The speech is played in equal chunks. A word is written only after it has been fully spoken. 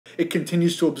it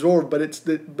continues to absorb, but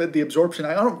the absorption.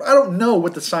 I don't know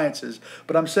what the science is,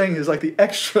 but I'm saying is like the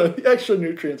extra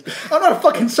nutrients. I'm not a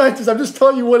fucking scientist. I'm just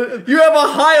telling you what it. You have a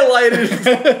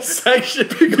highlighted section.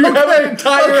 You have an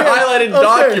entire highlighted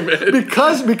document.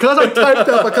 Because I typed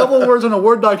up a couple of words on a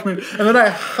Word document and then I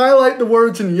highlight the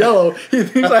words in yellow. He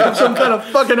thinks I am some kind of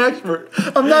fucking expert.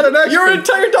 I'm not an expert. Your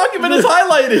entire document is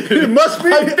highlighted. It must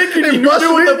be. I'm thinking you knew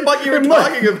what the fuck you were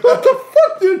talking about. What the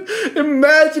fuck, dude?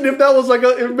 Imagine if that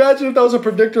was a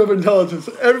predictor of intelligence.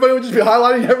 Everybody would just be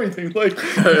highlighting everything. Like,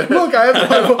 look, I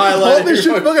have all this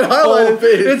shit fucking highlighted.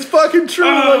 It's fucking true.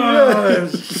 Yeah.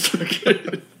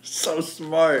 So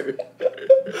smart.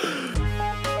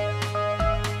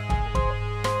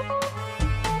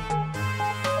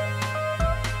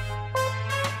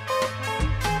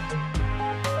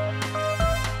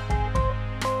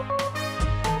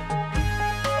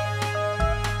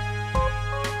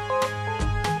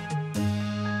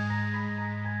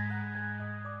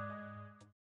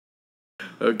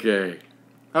 Okay.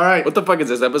 All right. What the fuck is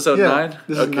this? Episode 9?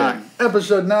 This is 9.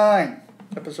 Episode 9.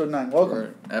 Episode 9. Welcome.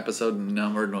 Or episode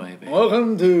number 9.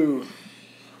 Welcome to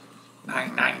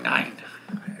 999.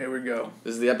 Here we go.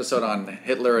 This is the episode on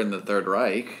Hitler and the Third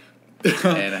Reich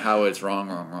and how it's wrong.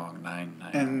 9.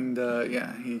 And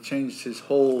he changed his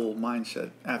whole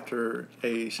mindset after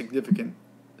a significant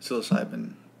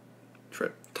psilocybin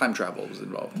trip. Time travel was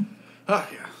involved. Oh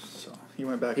yeah. So he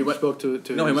went back. He spoke to.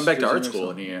 No, he went back to art school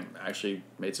and he actually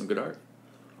made some good art.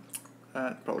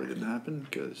 That probably didn't happen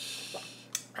because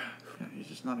he's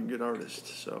just not a good artist.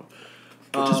 So,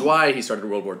 which is why he started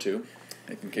World War II.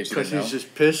 In case you didn't know, he's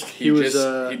just pissed. He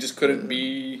just couldn't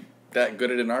be that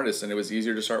good at an artist, and it was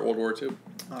easier to start World War II.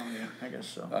 Oh yeah, I guess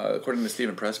so. According to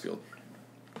Stephen Pressfield,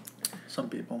 some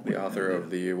people, the author of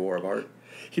The War of Art.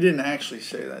 He didn't actually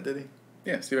say that, did he?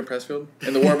 Yeah, Stephen Pressfield.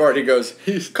 In The War of Art, he goes,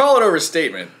 call it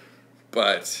overstatement,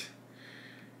 but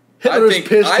Hitler was pissed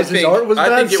because his art was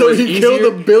bad, so he killed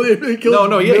a billion.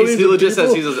 He legit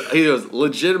says he goes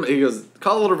legitimate. He goes,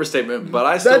 call it overstatement, but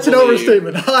I still that's an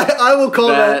overstatement. I will call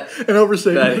that an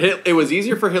overstatement. It was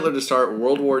easier for Hitler to start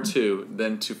World War II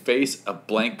than to face a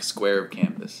blank square of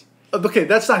canvas. Okay,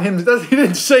 that's not him. He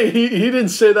didn't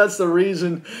say that's the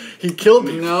reason he killed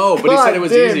me. No, but he said it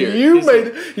was easier. You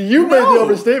made the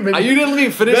overstatement. You didn't let me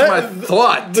finish my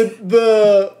thought.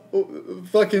 The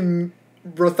fucking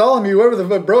Bartholomew, whoever the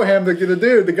fuck, Broham,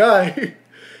 the guy.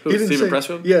 Who, Stephen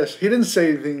Pressfield? Yes, he didn't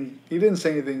say anything. He didn't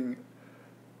say anything.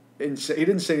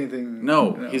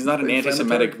 No, he's not an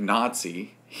anti-Semitic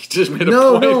Nazi. He just made a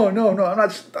point. No. I'm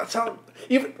not. That's how.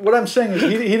 Even what I'm saying is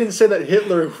he didn't say that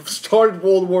Hitler started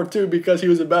World War II because he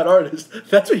was a bad artist.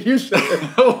 That's what you said.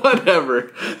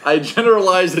 Whatever. I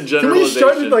generalized the generalization.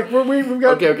 Can we start it we've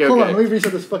got? Okay. Hold on, let me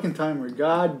reset this fucking timer.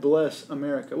 God bless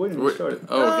America. Wait a minute, start it.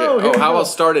 Oh, okay. How about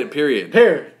start it? Period.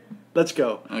 Here, let's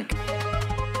go. Okay.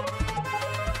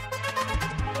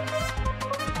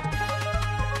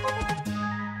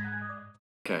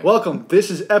 Okay. Welcome.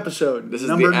 This is episode. This is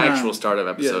number the 9. actual start of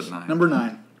episode 9. Number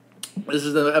 9. This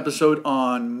is the episode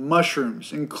on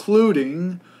mushrooms,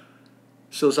 including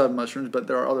psilocybin mushrooms, but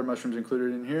there are other mushrooms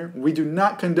included in here. We do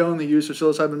not condone the use of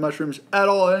psilocybin mushrooms at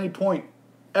all at any point,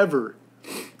 ever.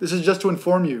 This is just to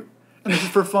inform you, and this is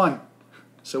for fun.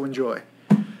 So enjoy.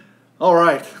 All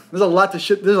right, there's a lot of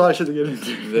shit to get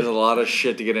into. There's a lot of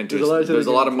shit to get into. There's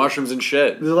a lot of mushrooms and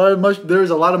shit. There's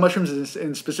a lot of mushrooms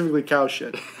and specifically cow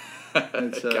shit.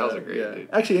 Cows are great. Yeah. Dude.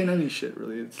 Actually, ain't any shit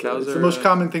really. It's the most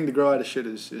common thing to grow out of shit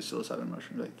is psilocybin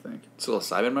mushrooms, I think.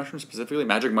 Psilocybin mushrooms specifically?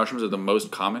 Magic mushrooms are the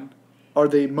most common? Are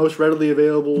they most readily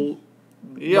available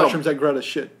mushrooms that grow out of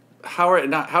shit?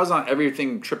 How's not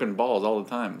everything tripping balls all the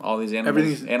time? All these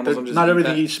animals just not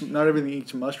everything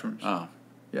eats mushrooms. Oh.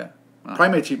 Yeah. Oh.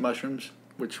 Primates eat mushrooms,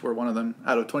 which we're one of them.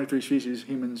 Out of 23 species,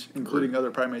 humans, including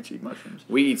other primates, eat mushrooms.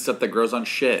 We eat stuff that grows on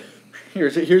shit.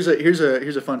 Here's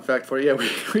a fun fact for you. Yeah,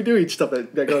 we do eat stuff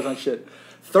that grows on shit.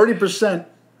 30%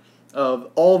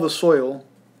 of all the soil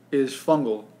is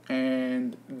fungal,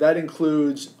 and that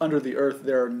includes under the earth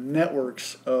there are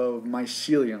networks of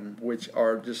mycelium, which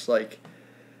are just like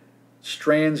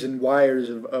strands and wires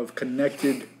of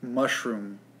connected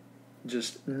mushroom,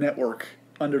 just network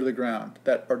under the ground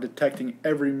that are detecting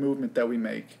every movement that we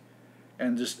make,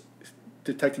 and just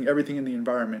detecting everything in the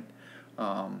environment.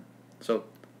 So.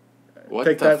 What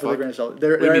take the that fuck? for the grain of salt.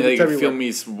 They can feel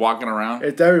me walking around?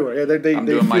 It's everywhere. Yeah, I'm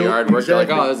doing my yard work. Exactly.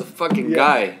 They're like, oh, there's a fucking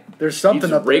guy. There's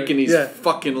something up there. He's raking these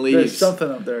fucking leaves. There's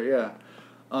something up there, yeah.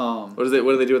 What do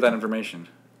they do with that information?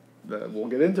 We'll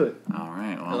get into it. All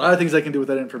right. Well, a lot of things they can do with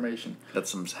that information. That's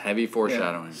some heavy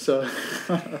foreshadowing. Yeah. So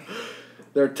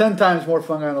there are 10 times more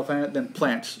fungi on the planet than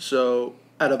plants. So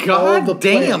out of God all the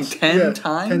damn, plants. 10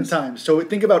 times? 10 times. So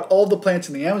think about all the plants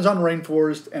in the Amazon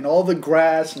rainforest and all the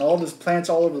grass and all these plants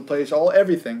all over the place,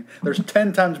 everything. There's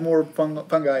 10 times more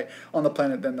fungi on the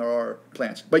planet than there are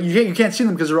plants. But you can't see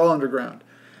them because they're all underground.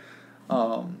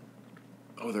 Oh,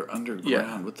 they're underground.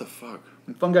 Yeah. What the fuck?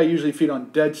 And fungi usually feed on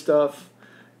dead stuff.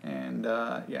 And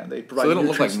they provide. So they don't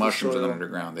look like nutrients to the mushrooms when soil. they're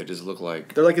underground. They just look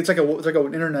like. They're like it's like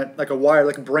an internet, like a wire,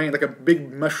 like a brain, like a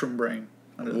big mushroom brain.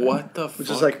 What the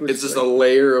fuck? Which it's just a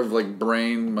layer of like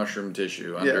brain mushroom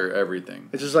tissue under everything.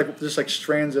 It's just like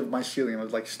strands of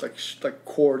mycelium, like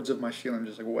cords of mycelium,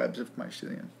 just like webs of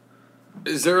mycelium.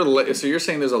 Is there so you're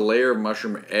saying there's a layer of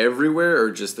mushroom everywhere,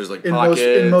 or just there's like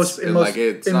pockets?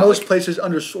 In most places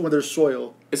where there's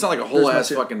soil. It's not like a whole ass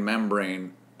fucking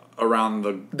membrane around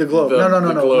the globe. No,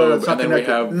 No. It's not and then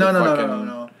connected. we have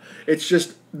No. It's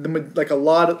just like a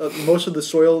lot of most of the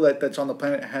soil that's on the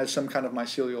planet has some kind of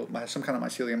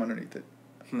mycelium underneath it.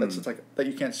 That's it's like that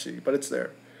you can't see, but it's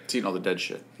there. It's eating all the dead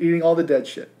shit. Eating all the dead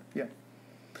shit. Yeah.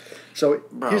 So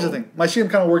here's the thing: mycelium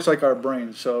kind of works like our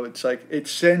brain. So it's like it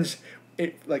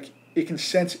can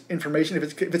sense information if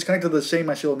it's connected to the same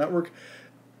mycelial network.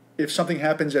 If something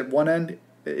happens at one end,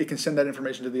 it can send that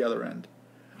information to the other end.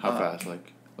 How fast?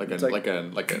 Like our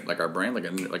brain, like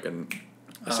a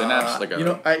synapse, like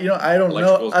a I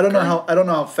don't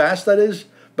know how fast that is,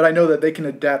 but I know that they can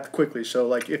adapt quickly. So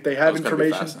like if they have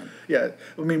information, I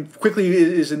mean quickly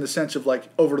is in the sense of like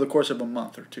over the course of a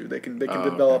month or two they can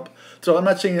develop. Okay. So I'm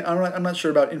not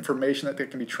sure about information that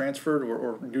can be transferred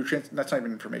or nutrients. That's not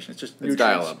even information. It's just nutrients.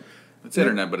 Dial-up. It's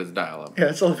internet, but it's dial-up. Yeah,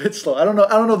 it's a little bit slow. I don't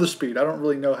know the speed. I don't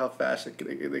really know how fast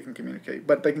they can communicate,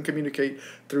 but they can communicate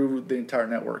through the entire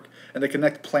network, and they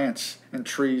connect plants and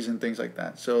trees and things like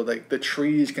that. So like the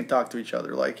trees can talk to each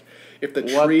other. Like if the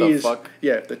tree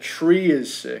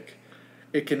is sick,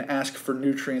 it can ask for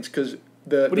nutrients because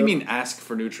What do you mean ask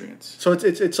for nutrients? So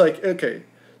it's like okay.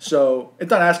 So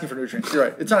it's not asking for nutrients. You're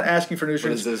right. It's not asking for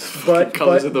nutrients. But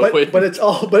it's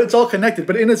all connected.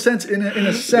 But in a sense, it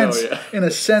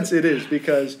is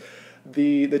because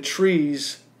the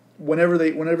trees, whenever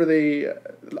they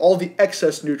all the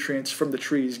excess nutrients from the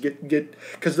trees get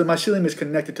because the mycelium is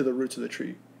connected to the roots of the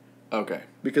tree. Okay.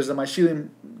 Because the mycelium,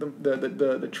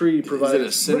 the tree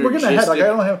provides. We're getting ahead. Like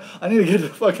I need to get to the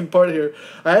fucking part here.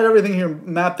 I had everything here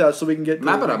mapped out so we can get.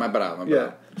 Map it out.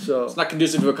 Yeah. So it's not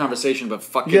conducive to a conversation, but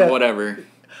fucking whatever.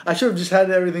 I should have just had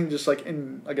everything just like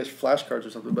in, I guess, flashcards or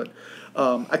something, but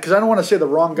because I don't want to say the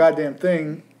wrong goddamn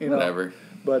thing, you know. Whatever.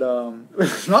 But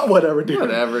it's not whatever, dude.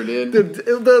 Whatever, dude.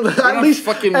 At least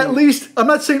I'm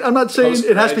not saying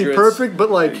it has to be perfect,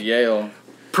 but like Yale.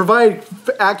 Provide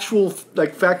factually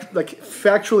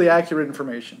accurate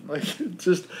information. Like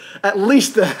just at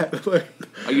least that. Like,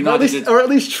 are you not or at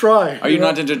least try? Are you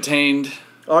not entertained?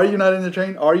 Are you not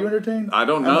entertained? Are you entertained? I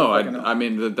don't know. I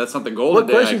mean, that's not the goal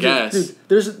today, I guess.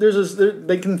 Dude,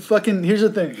 they can fucking. Here's the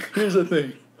thing.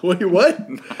 What?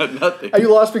 Nothing.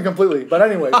 You lost me completely. But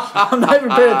anyways, I'm not even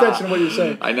paying attention to what you're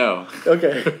saying. I know.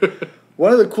 Okay.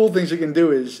 One of the cool things you can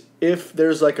do is if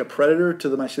there's like a predator to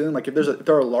the mycelium, like if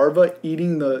there are larvae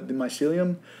eating the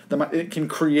mycelium, it can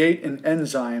create an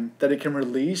enzyme that it can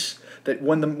release. That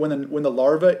when the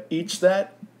larva eats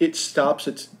that, it stops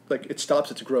its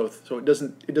growth, so it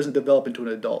doesn't develop into an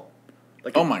adult.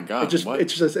 Like oh my god! It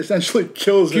just essentially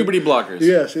kills puberty blockers.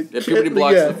 Yes, puberty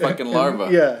blocks the fucking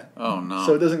larva. Yeah. Oh no!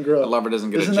 So it doesn't grow. The larva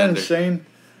doesn't get Isn't a gender. That insane?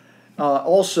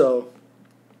 Also,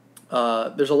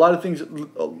 there's a lot of things. The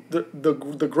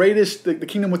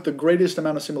kingdom with the greatest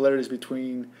amount of similarities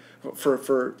between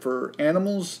for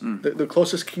animals. The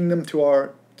closest kingdom to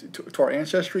our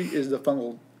ancestry is the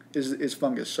fungal. Is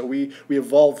fungus. So we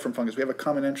evolved from fungus. We have a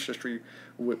common ancestry.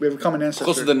 We have a common ancestor.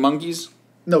 Closer than monkeys?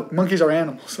 No, monkeys are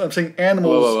animals. I'm saying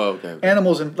animals. Okay.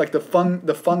 Animals and like the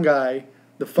fungi,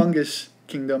 the fungus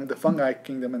kingdom, the fungi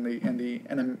kingdom, and the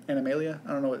animalia.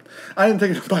 I don't know what. I didn't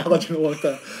take biology in a long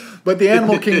time, but the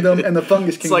animal kingdom and the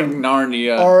fungus kingdom. It's like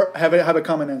Narnia. Have a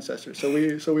common ancestor. So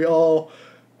we all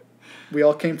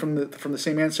came from the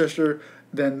same ancestor.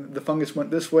 Then the fungus went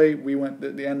this way.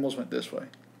 The animals went this way.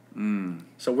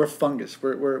 So we're fungus.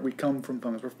 We come from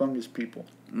fungus. We're fungus people.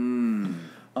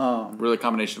 Really a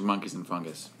combination of monkeys and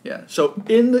fungus. Yeah. So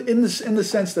in the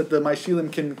sense that the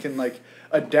mycelium can like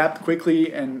adapt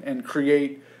quickly and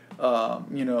create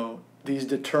these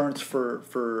deterrents for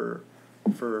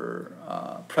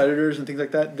predators and things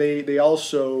like that. They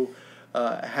also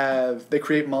they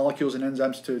create molecules and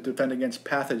enzymes to defend against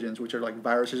pathogens, which are like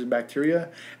viruses and bacteria,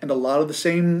 and a lot of the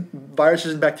same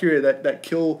viruses and bacteria that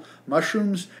kill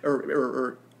mushrooms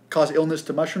or cause illness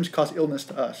to mushrooms cause illness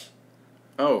to us.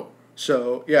 Oh.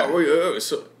 So yeah.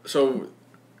 So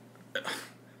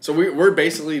we're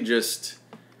basically just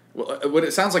Well, what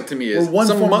it sounds like to me is Well, one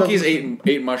some form monkeys of-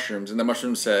 ate mushrooms, and the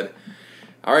mushroom said,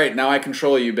 "All right, now I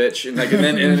control you, bitch," and like, and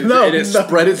then and No, it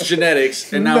spread its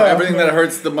genetics, and now No, everything no. that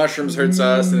hurts the mushrooms hurts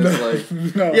us, and it's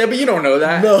like, No. yeah, but you don't know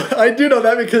that. No, I do know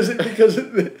that because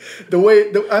the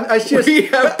way I see We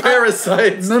have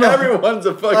parasites. No, no. Everyone's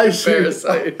a fucking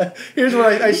parasite. Here's what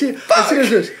I see. I see it as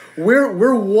this.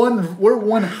 We're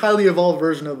one highly evolved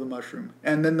version of the mushroom,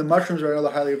 and then the mushrooms are another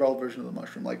highly evolved version of the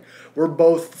mushroom. Like we're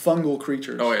both fungal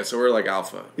creatures. Oh yeah, so we're like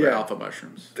alpha. We're Yeah. alpha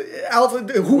mushrooms. Alpha.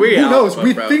 Who We knows? alpha,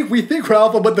 We bro. think we're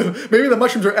alpha, but maybe the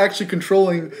mushrooms are actually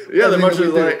controlling. Yeah, the everything that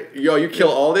mushrooms we are do. like, yo, you kill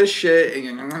all this shit.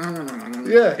 And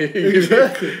Yeah,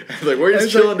 exactly. Like we're just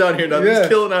It's chilling like- down here. Nothing's yeah.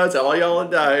 killing us. All y'all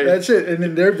die. That's it, and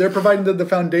then they're providing the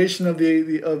foundation of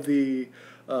the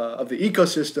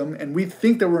ecosystem, and we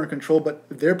think that we're in control, but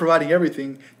they're providing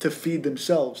everything to feed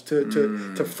themselves,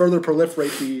 to further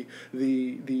proliferate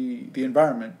the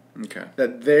environment Okay.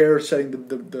 that they're setting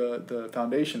the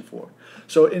foundation for.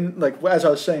 So in like as I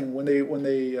was saying, when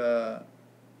they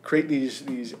create these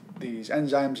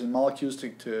enzymes and molecules to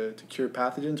cure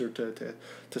pathogens or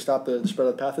to stop the spread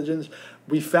of pathogens,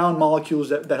 we found molecules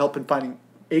that help in fighting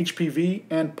HPV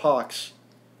and pox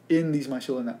in these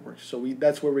mycelial networks. So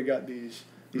that's where we got these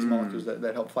molecules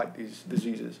that help fight these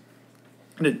diseases.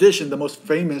 In addition, the most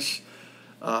famous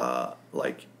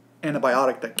like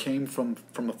antibiotic that came from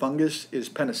a fungus is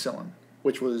penicillin,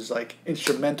 which was like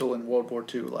instrumental in World War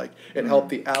II. Like it helped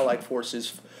the Allied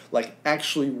forces like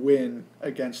actually win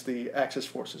against the Axis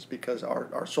forces because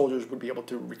our soldiers would be able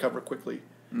to recover quickly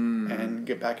and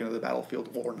get back into the battlefield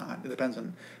or not. It depends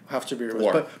on how severe it was.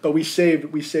 War. But we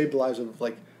saved the lives of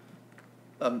like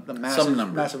a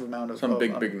massive amount of Some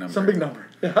big number. Some big number.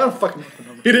 Yeah, I don't fucking know the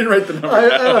number. He didn't write the number. I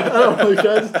don't really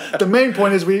care. The main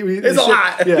point is we It's a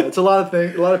lot. Yeah, it's a lot of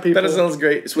things. A lot of people. Penicillin's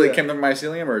great. So Yeah. it came from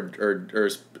mycelium or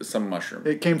some mushroom?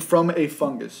 It came from a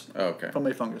fungus. Oh, okay. From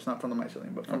a fungus, not from the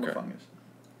mycelium, but from Okay. a fungus.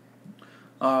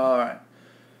 All right.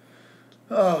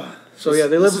 So yeah,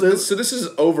 they live. So this is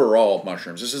overall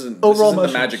mushrooms. This isn't Overall the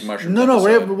mushrooms. magic mushroom. No,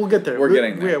 episode. we'll get there. We're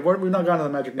getting there. Yeah, we're not gone to the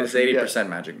magic It's mushroom. 80%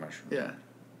 magic mushroom. Yeah.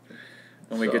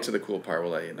 When we So- get to the cool part,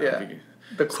 we'll let you know. Yeah. If you-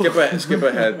 The skip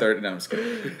ahead 30. No, I'm just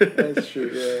kidding. That's true.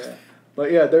 Yeah.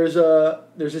 But yeah, there's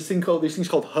these things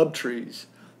called hub trees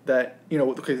that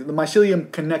okay, the mycelium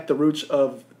connect the roots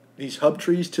of these hub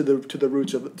trees to the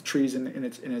roots of the trees in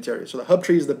its area. So the hub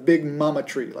tree is the big mama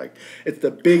tree, like it's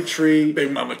the big tree,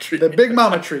 Big mama tree. the big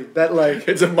mama tree that like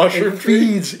It's a mushroom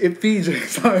tree? It feeds.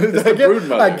 It's the brood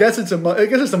mother. I guess it's a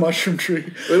mushroom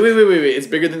tree. Wait. It's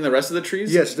bigger than the rest of the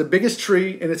trees? Yes, the biggest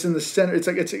tree, and it's in the center. It's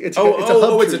like it's a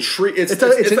hub It's tree. a tree. It's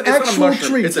an not a actual mushroom.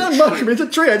 tree. It's not a mushroom. It's a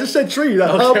tree. I just said tree. A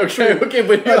hub tree. Okay,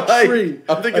 but you're A like, tree.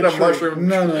 I'm thinking A a tree. mushroom.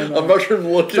 No. A mushroom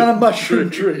looking. It's not a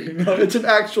mushroom tree. No, it's an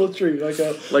actual tree, like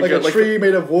a like tree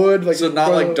made of wood. Like So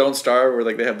not like Don't Starve, where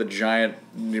like they have the giant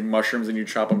mushrooms and you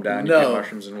chop them down. You get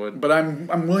mushrooms and wood. But I'm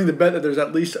willing to bet that there's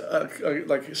at least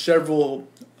like several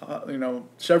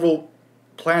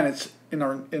planets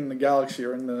in the galaxy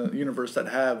or in the universe that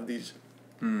have these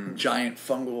giant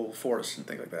fungal forests and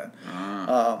things like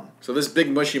that. So this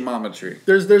big mushy mama tree.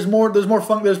 There's more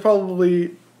there's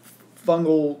probably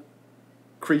fungal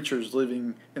creatures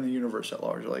living in the universe at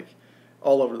large, like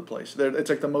all over the place. It's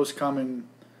like the most common.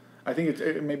 I think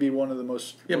it may be one of the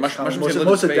most mushrooms common, can live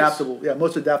most in space. adaptable. Yeah,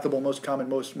 most adaptable, most common,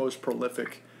 most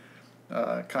prolific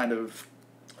kind of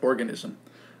organism.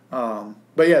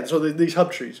 But yeah, so these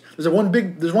hub trees. There's one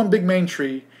big main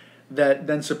tree that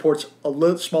then supports a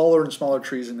little smaller and smaller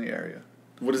trees in the area.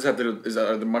 What does that have to do?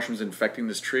 Are the mushrooms infecting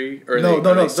this tree? Or are No.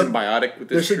 they symbiotic with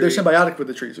this tree? They're symbiotic with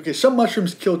the trees. Okay, some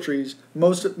mushrooms kill trees.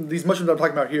 Most of these mushrooms I'm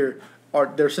talking about here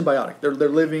they're symbiotic. They're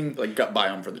living like gut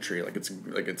biome for the tree. Like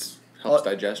it's helps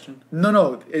digestion.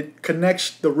 No, it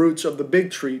connects the roots of the big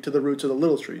tree to the roots of the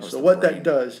little tree. So what that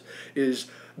does is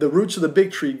the roots of the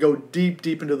big tree go deep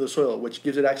into the soil, which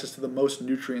gives it access to the most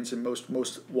nutrients and most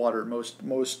water, most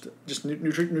just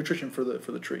nutrition for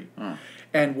the tree.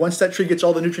 And once that tree gets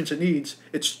all the nutrients it needs,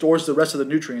 it stores the rest of the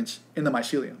nutrients in the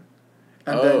mycelium.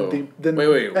 And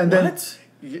what?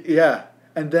 Yeah.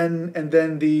 And then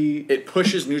it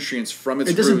pushes nutrients from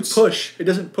its it doesn't roots. push. It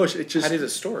doesn't push. It just How does it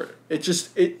store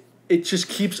it? It just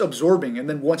keeps absorbing, and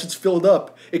then once it's filled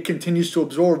up, it continues to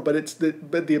absorb. But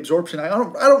the absorption. I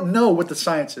don't know what the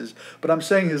science is, but I'm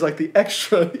saying is like the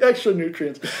extra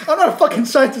nutrients. I'm not a fucking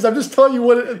scientist. I'm just telling you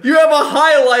what it. You have a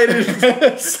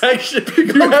highlighted section.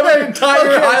 You have an entire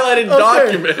highlighted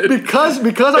document. Because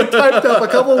I typed up a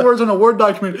couple of words in a Word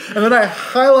document, and then I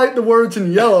highlight the words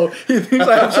in yellow. He thinks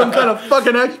I have some kind of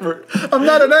fucking expert. I'm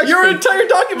not an expert. Your entire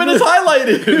document is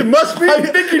highlighted. It must be. I'm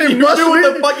thinking you knew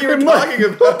what the fuck you were talking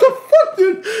about. What the fuck,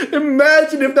 dude?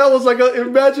 Imagine if that was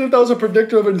a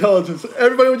predictor of intelligence.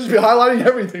 Everybody would just be highlighting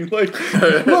everything. Like,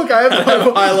 look, I have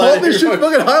all this shit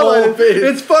fucking highlighted.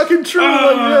 It's fucking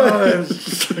true.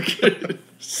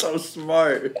 So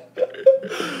smart.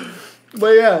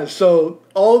 But yeah, so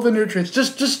all the nutrients,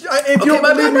 just if you don't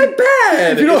my believe me,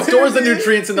 bad. If you It stores the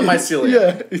nutrients in the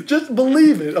mycelium. Yeah, just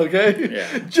believe it, okay?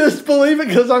 Yeah. Just believe it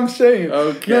because I'm saying.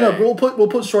 Okay. No, we'll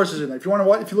put sources in there. If you want to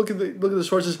watch, if you look at the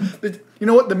sources, you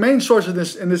know what? The main source of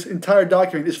this in this entire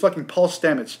document is fucking Paul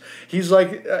Stamets. He's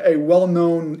like a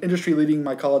well-known industry-leading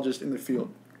mycologist in the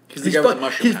field. He's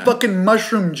fucking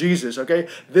mushroom Jesus, okay?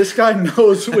 This guy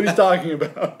knows what he's talking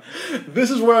about.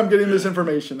 This is where I'm getting this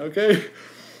information, okay?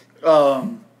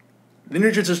 The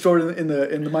nutrients are stored in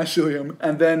the mycelium,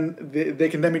 and then they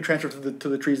can then be transferred to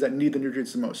the trees that need the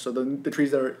nutrients the most. So the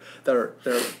trees that are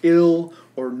ill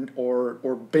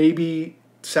or baby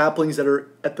saplings that are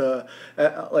at the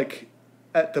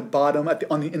bottom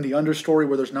in the understory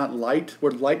where there's not light,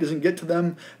 where light doesn't get to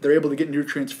them, they're able to get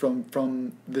nutrients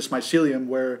from this mycelium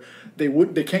where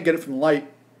they can't get it from light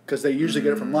because they usually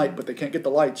get it from light, but they can't get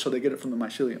the light, so they get it from the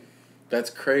mycelium.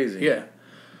 That's crazy. Yeah.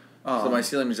 So the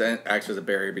mycelium acts as a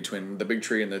barrier between the big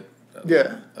tree and the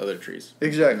other trees.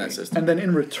 Exactly. In that system. And then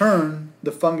in return,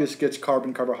 the fungus gets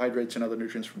carbohydrates, and other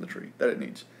nutrients from the tree that it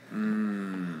needs.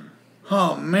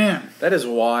 Oh, man. That is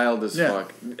wild as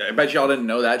fuck. I bet y'all didn't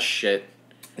know that shit.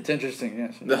 It's interesting,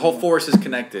 yes. The whole forest is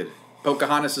connected.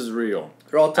 Pocahontas is real.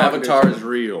 They're all Avatar is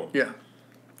real. Yeah.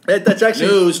 That's actually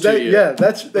news to you. Yeah,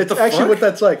 that's actually what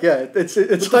that's like. Yeah, it's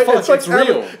like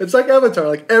real. It's like Avatar.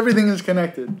 Like everything is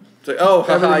connected. It's like, oh,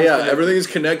 haha, yeah, everything is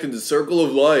connected. The circle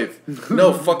of life.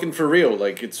 No, fucking for real.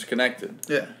 Like it's connected.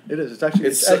 Yeah, it is.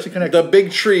 It's actually connected. The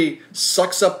big tree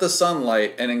sucks up the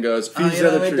sunlight and then goes,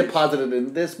 deposited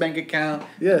in this bank account.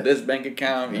 Yeah. This bank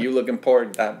account. You look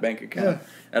important. That bank account. Yeah.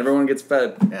 Everyone gets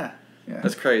fed. Yeah.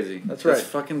 That's crazy. That's right. That's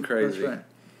fucking crazy.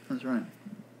 That's right.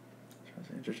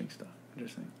 That's interesting stuff.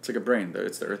 Interesting. It's like a brain.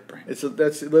 It's the earth brain. That's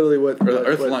literally what. Or the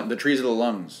earth the trees are the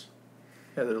lungs.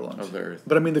 Yeah, they're the lungs of the earth.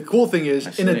 But I mean, the cool thing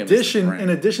is, in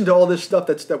addition to all this stuff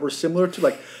that we're similar to,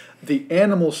 like the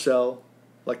animal cell,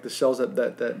 like the cells that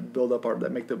build up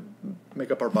that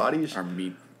make up our bodies, our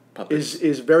meat puppets,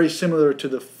 is very similar to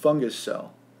the fungus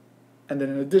cell. And then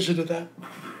in addition to that,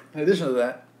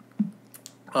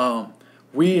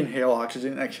 we inhale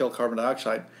oxygen and exhale carbon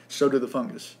dioxide. So do the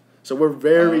fungus. So we're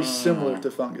very similar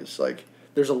to fungus. Like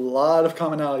there's a lot of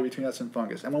commonality between us and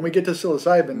fungus. And when we get to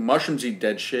psilocybin, mushrooms eat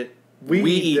dead shit. We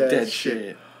eat dead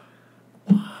shit.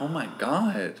 Oh my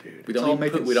god, dude! We don't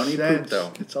eat poop. We don't eat poop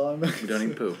though. It's all we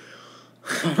don't eat poop.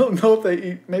 I don't know if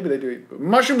they eat. Maybe they do eat poop.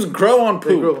 Mushrooms grow on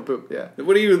poop. They grow on poop. Yeah.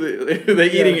 What are you? Are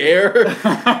they eating air?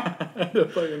 I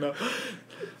don't fucking know.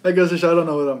 That goes to show I don't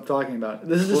know what I'm talking about.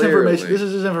 This is just information. This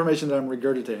is just information that I'm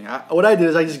regurgitating. What I did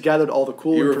is I just gathered all the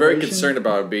cool. You were very concerned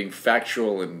about being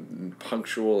factual and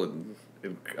punctual and.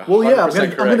 Well, yeah,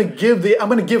 I'm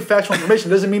gonna give factual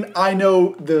information. Doesn't mean I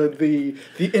know the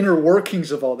inner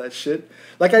workings of all that shit.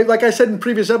 Like I said in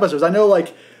previous episodes, I know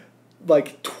like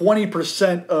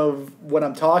 20% of what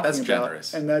I'm talking about. That's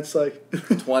generous. And that's like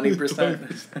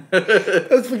 20%.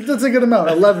 That's a good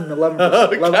amount.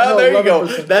 11%. There you go.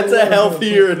 That's a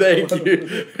healthier. Thank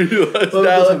you. Let's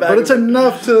dial it back. But it's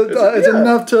enough to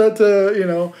enough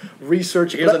to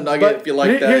research. Here's a nugget if you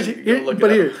like that.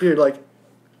 Here, like.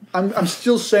 I'm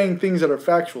still saying things that are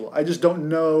factual. I just don't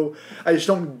know. I just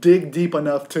don't dig deep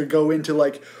enough to go into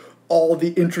like all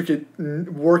the intricate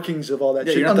workings of all that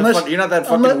shit. You're not that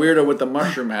fucking weirdo with the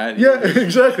mushroom hat. Yeah,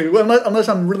 exactly. Well, unless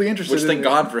I'm really interested. Which thank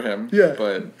God for him. Yeah,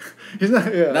 but he's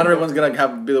not. Yeah, not everyone's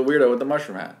gonna be the weirdo with the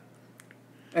mushroom hat.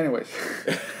 Anyways,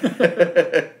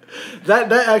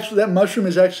 that mushroom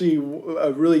is actually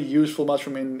a really useful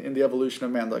mushroom in the evolution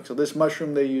of man. Like, so this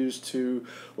mushroom they use to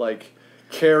like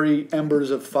carry embers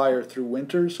of fire through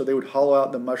winter. So they would hollow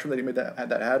out the mushroom that he made that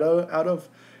hat out of,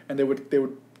 and they would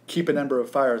keep an ember of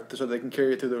fire so they can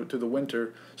carry it through the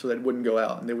winter so that it wouldn't go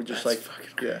out. And they would just That's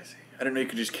fucking crazy. I didn't know you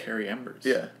could just carry embers.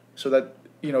 Yeah. So that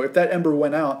if that ember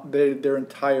went out, their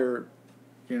entire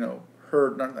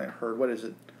herd, what is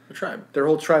it? The tribe. Their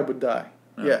whole tribe would die.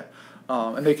 Yeah.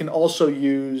 And they can also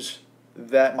use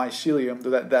that mycelium,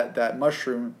 that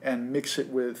mushroom, and mix it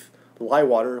with lye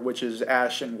water, which is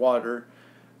ash and water.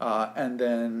 And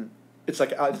then it's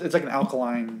like an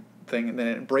alkaline thing, and then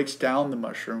it breaks down the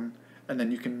mushroom, and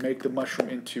then you can make the mushroom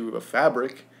into a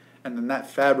fabric, and then that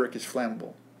fabric is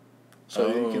flammable, so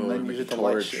you can then use it to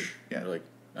light shit.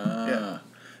 Yeah,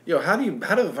 Yo, how do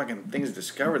the fucking things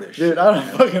discover this Dude, shit? I don't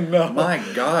fucking know. My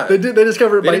God. They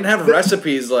discovered it They didn't have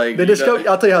recipes like... They discovered...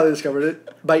 I'll tell you how they discovered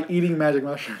it. By eating magic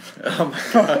mushrooms. Oh my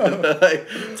God.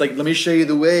 It's like, let me show you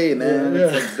the way, man.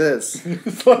 Yeah. It's like this.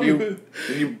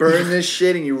 You burn this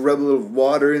shit and you rub a little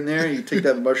water in there and you take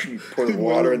that mushroom, you pour the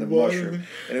water in the mushroom.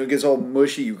 And it gets all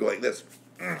mushy, you go like this.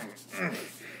 Yeah.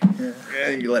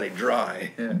 And you let it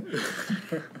dry. Yeah. And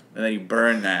then you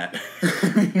burn that.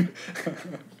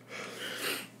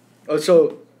 Oh,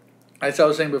 so as I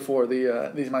was saying before, these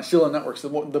mycelial networks,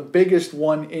 the biggest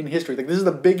one in history. Like this is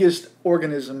the biggest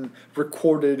organism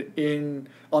recorded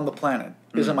on the planet.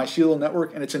 Is a mycelial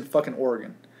network, and it's in fucking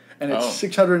Oregon, and it's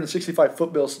 665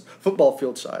 football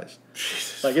field size.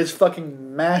 Jesus. Like it's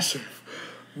fucking massive,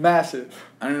 massive.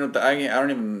 I don't know. I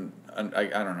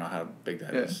don't know how big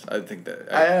that is. I think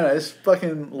that I don't know. It's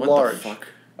fucking what large. The fuck?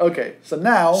 Okay, so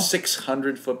now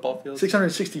 600 football fields.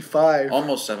 665.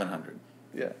 Almost 700.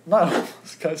 Yeah, not almost.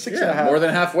 6.5. More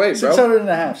than halfway, bro.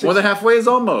 600.5. More than halfway is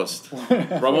almost.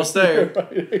 We're almost there. You're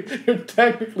right. You're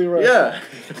technically right. Yeah.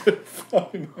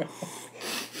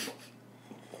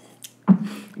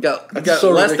 got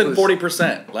so less ridiculous. than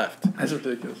 40% left. That's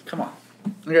ridiculous. Come on.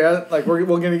 Okay, like we're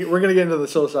gonna get into the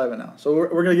psilocybin now. So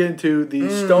we're gonna get into the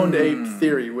stoned ape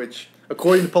theory, which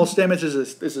according to Paul Stamets is a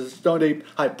stoned ape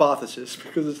hypothesis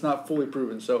because it's not fully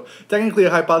proven. So technically,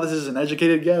 a hypothesis is an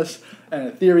educated guess, and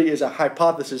a theory is a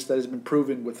hypothesis that has been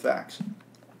proven with facts,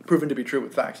 proven to be true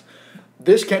with facts.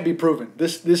 This can't be proven.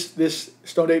 This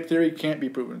stoned ape theory can't be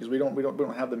proven because we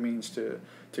don't have the means to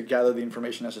gather the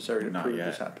information necessary to prove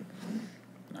this happened.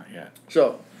 Not yet.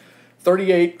 So,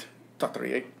 38. Not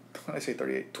 38. When I say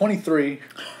 38, 23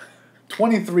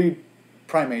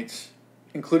 primates,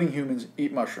 including humans,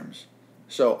 eat mushrooms.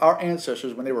 So our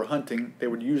ancestors, when they were hunting, they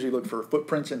would usually look for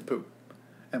footprints and poop.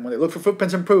 And when they looked for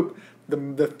footprints and poop,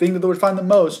 the thing that they would find the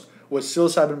most was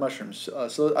psilocybin mushrooms.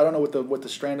 So I don't know what the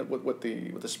strand, what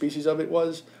the species of it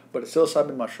was, but a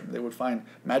psilocybin mushroom. They would find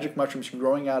magic mushrooms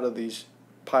growing out of these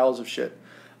piles of shit,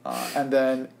 and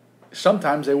then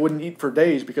sometimes they wouldn't eat for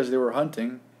days because they were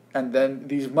hunting, and then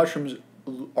these mushrooms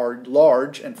are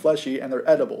large and fleshy and they're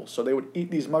edible. So they would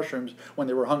eat these mushrooms when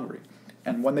they were hungry.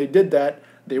 And when they did that,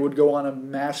 they would go on a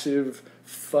massive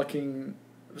fucking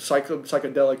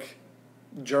psychedelic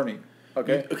journey.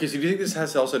 Okay? Okay, so do you think this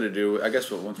has also to do, I guess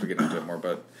once we get into it more,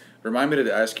 but remind me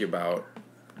to ask you about,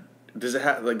 does it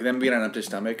have, like them being on an empty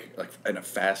stomach, like in a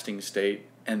fasting state,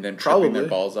 and then tripping their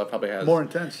balls up, probably has... More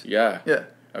intense. Yeah. Yeah.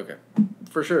 Okay.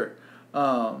 For sure.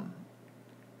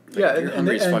 Like if you're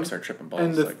hungry as fuck, start tripping balls.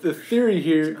 And the theory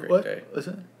here... It's a great day.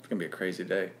 Listen. It's going to be a crazy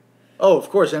day. Oh, of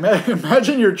course.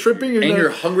 Imagine you're tripping and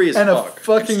you're hungry as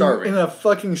fuck. And a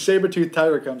fucking saber-toothed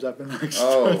tiger comes up and like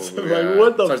starts like,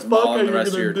 what the starts fuck are you the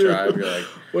rest gonna of your do? tribe. You're like,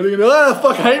 what are you gonna do? Ah,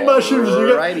 fuck, I hate mushrooms.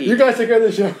 You guys take care of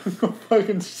this shit. Go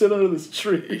fucking sit under this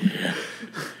tree. Yeah.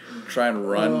 Try and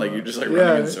run like you're just like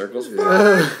running in circles. Fuck.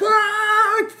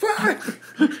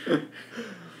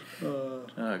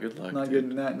 Good luck. Not dude.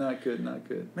 good. Not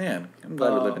good. Man, I'm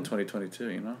glad we live in 2022.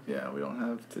 You know. Yeah, we don't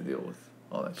have to deal with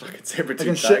all that Fucking shit.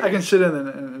 saber-tooth I can sit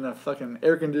in a fucking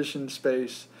air conditioned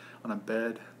space on a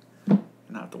bed and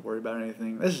not have to worry about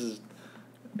anything. This is.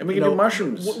 And we can do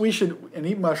mushrooms. We should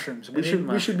eat mushrooms.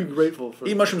 We should be grateful for.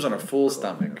 Eat mushrooms on a full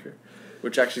stomach,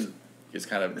 which actually is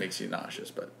kind of makes you nauseous,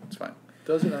 but it's fine.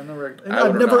 Does it? I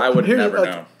would never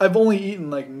know. I've only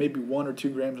eaten like maybe 1 or 2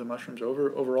 grams of mushrooms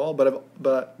overall, but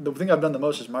the thing I've done the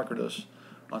most is microdose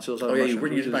on psilocybin. Oh yeah, mushrooms, you were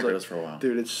using microdose for a while,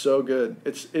 dude. It's so good.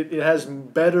 It has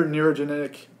better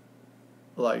neurogenic,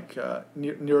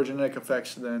 neurogenic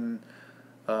effects than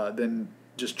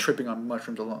just tripping on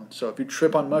mushrooms alone. So if you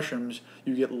trip on mushrooms,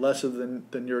 you get less of the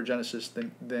neurogenesis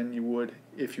than you would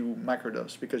if you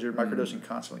microdose, because you're microdosing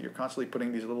constantly. You're constantly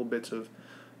putting these little bits of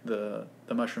the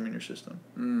mushroom in your system.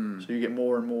 So you get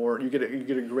more and more. You get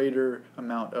a greater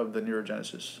amount of the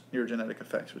neurogenetic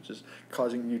effects, which is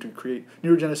causing you to create.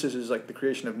 Neurogenesis is like the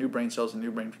creation of new brain cells and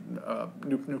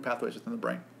new pathways within the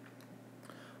brain.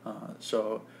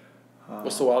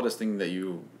 What's the wildest thing that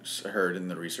you heard in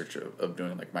the research of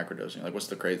doing like microdosing? Like, what's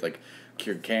the crazy, like,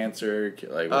 cure cancer?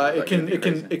 Like,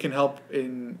 it can help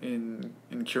in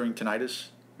curing tinnitus,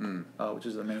 which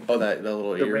is the main. Oh, the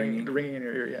little earring. The ringing in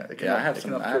your ear. Yeah, I have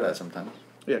that sometimes.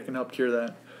 Yeah, it can help cure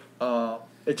that.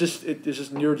 It's just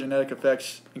neurogenetic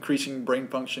effects, increasing brain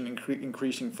function,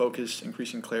 increasing focus,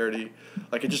 increasing clarity.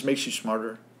 Like, it just makes you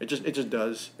smarter. It just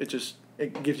does. It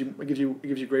gives you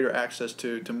greater access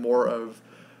to more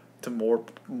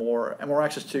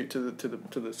access to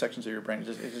the sections of your brain.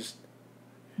 Do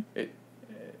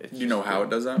you know how it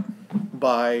does that?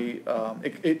 By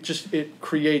it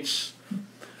creates.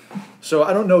 So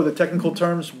I don't know the technical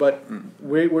terms, but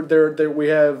we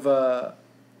have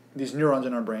these neurons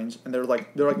in our brains, and they're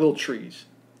like little trees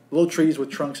with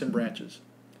trunks and branches.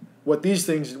 What the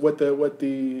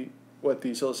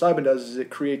psilocybin does is it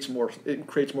creates more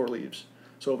leaves.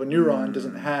 So if a neuron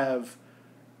doesn't have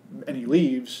any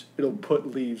leaves, it'll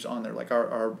put leaves on there. Like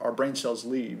our brain cells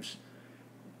leaves.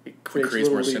 It creates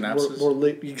more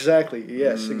synapses. Exactly.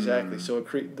 Yes. Exactly. So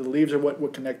the leaves are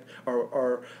what connect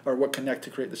are what connect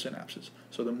to create the synapses.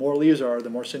 So the more leaves are,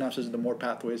 the more synapses, the more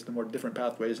pathways, the more different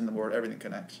pathways, and the more everything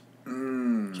connects. So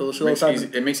the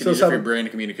psilocybin, it makes it easier for your brain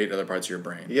to communicate to other parts of your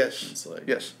brain. Yes. It's like,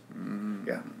 yes.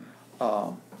 Yeah.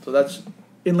 So that's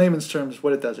in layman's terms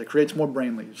what it does. It creates more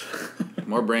brain leaves.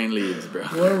 More brain leaves, bro.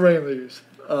 More brain leaves.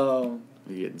 You're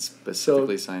getting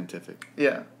specifically scientific.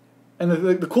 Yeah. And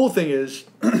the cool thing is,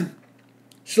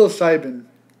 psilocybin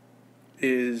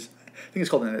is, I think it's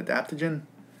called an adaptogen.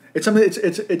 It's something.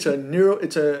 It's a neuro.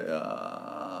 It's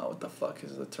a what the fuck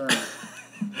is the term?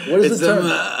 What is the term?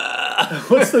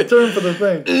 What's the term for the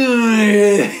thing?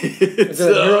 Is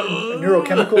it a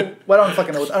neurochemical? Well, I don't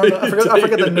fucking know. I don't know. I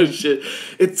forget the name. Shit.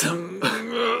 It's what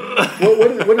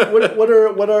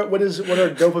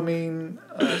are dopamine,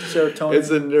 serotonin?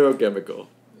 It's a neurochemical.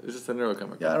 It's just a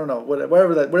neurochemical. Yeah, I don't know.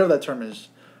 Whatever that term is.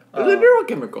 It's a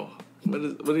neurochemical.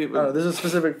 What do you? I don't know. There's a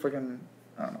specific fucking.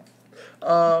 I don't know.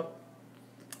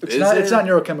 It's not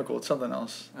neurochemical. It's something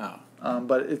else. Oh.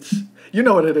 But it's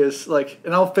what it is, like,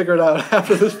 and I'll figure it out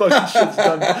after this fucking shit's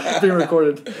done being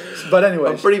recorded. But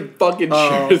anyways, I'm pretty fucking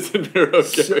sure it's a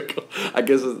neurochemical. I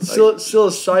guess it's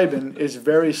psilocybin is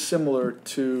very similar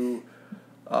to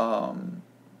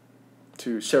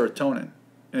serotonin,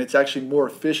 and it's actually more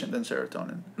efficient than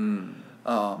serotonin.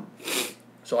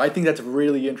 So I think that's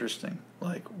really interesting.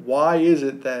 Like, why is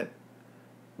it that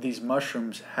these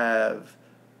mushrooms have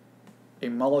a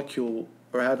molecule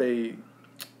or have a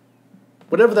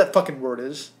whatever that fucking word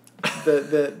is,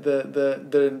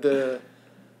 the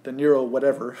neuro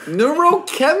whatever.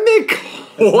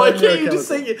 Neurochemical. Why can't you just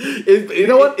say it? You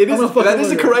know what? It is. That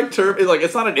is a correct term.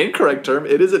 It's not an incorrect term.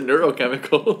 It is a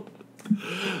neurochemical.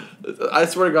 I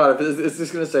swear to God, if it's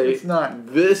just gonna say it's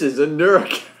not. This is a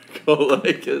neurochemical. What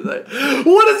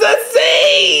does that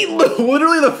say?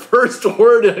 Literally, the first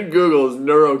word in Google is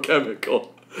neurochemical.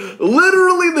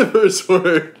 Literally, the first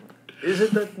word. Is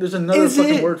it that there's another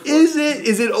fucking word for it?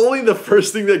 Is it only the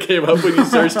first thing that came up when you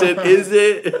searched it? Is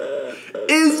it?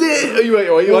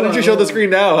 Why did you show the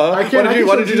screen now, huh? I can't.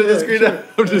 Why did you show the screen now?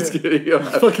 I'm just kidding. I'm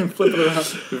fucking flipping it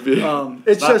around.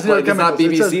 It says neurochemicals. It's not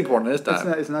BBC porn this time.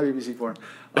 It's not BBC porn.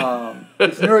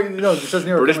 It says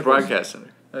neurochemicals. British Broadcast Center.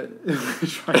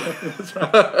 That's right.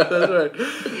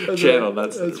 Channel.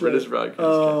 That's British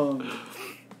Broadcast.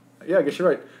 Yeah, I guess you're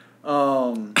right.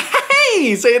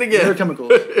 Hey, say it again. Neurochemicals.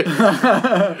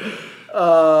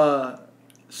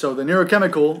 So the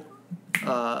neurochemical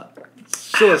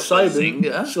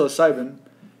psilocybin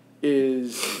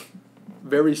is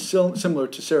very similar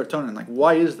to serotonin. Like,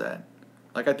 why is that?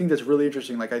 Like, I think that's really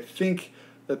interesting. Like, I think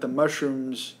that the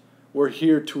mushrooms were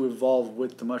here to evolve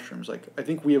with the mushrooms. Like, I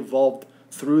think we evolved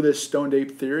through this stoned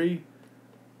ape theory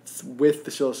with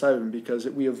the psilocybin because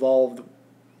we evolved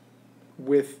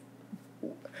with,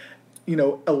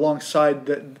 alongside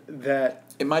that.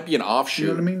 It might be an offshoot. You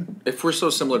know what I mean? If we're so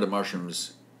similar to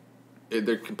mushrooms,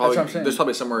 there's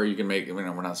probably somewhere you can make.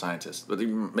 We're not scientists, but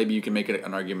maybe you can make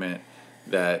an argument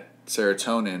that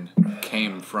serotonin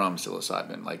came from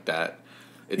psilocybin, like that.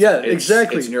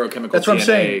 Exactly. It's neurochemical. That's what I'm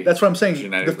saying. That's what I'm saying.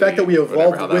 The fact that we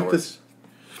evolved with this.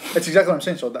 That's exactly what I'm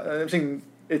saying. So I'm saying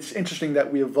it's interesting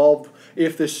that we evolved.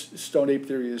 If this stoned ape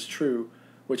theory is true,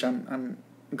 which I'm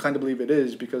inclined to believe it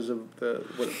is because of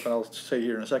what I'll say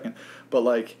here in a second, but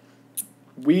like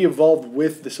we evolved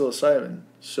with the psilocybin,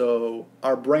 so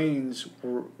our brains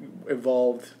were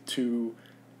evolved to,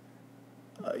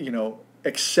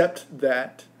 accept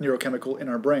that neurochemical in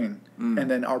our brain, and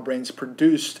then our brains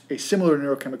produced a similar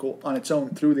neurochemical on its own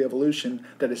through the evolution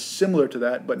that is similar to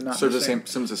that, but not the same.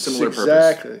 Serves a similar purpose.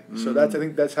 Exactly. So I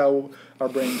think that's how our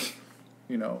brains,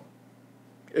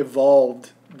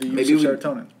 evolved the use of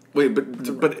serotonin. Wait,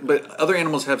 but other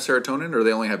animals have serotonin, or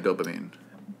they only have dopamine?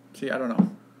 See, I don't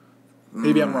know.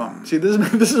 Maybe I'm wrong. See, this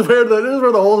is where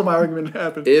the holes in my argument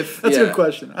happen. That's a good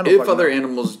question. I don't if other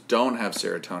animals don't have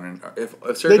serotonin, if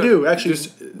serotonin, they do actually.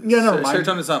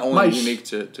 Serotonin is not only unique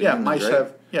to humans, mice right?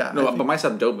 have. Yeah, no, but mice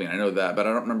have dopamine. I know that, but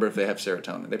I don't remember if they have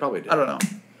serotonin. They probably do. I don't know.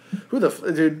 Who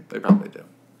dude? They probably do.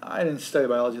 I didn't study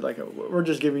biology. Like, we're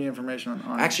just giving you information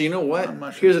on. Actually, you know what?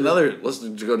 Here's another. Let's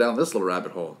go down this little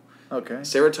rabbit hole. Okay.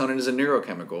 Serotonin is a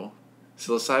neurochemical.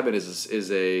 Psilocybin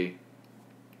is a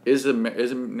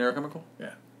neurochemical?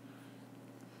 Yeah.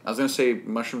 I was gonna say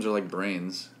mushrooms are like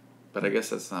brains. But I guess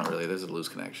that's not really. There's a loose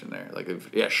connection there. Like,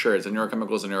 sure, it's a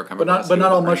neurochemical. It's a neurochemical. But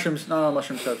not all mushrooms. Not all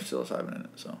mushrooms have psilocybin in it.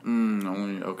 So.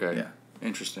 Only okay. Yeah.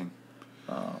 Interesting.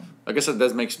 I guess that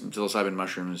does make psilocybin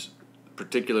mushrooms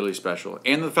particularly special,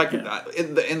 and the fact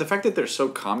that they're so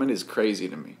common is crazy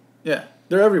to me. Yeah,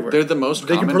 they're everywhere. They're the most.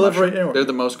 They common can proliferate mushroom. anywhere. They're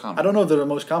the most common. I don't know if they're the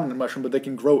most common mushroom, but they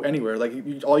can grow anywhere. Like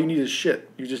all you need is shit.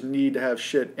 You just need to have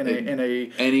shit in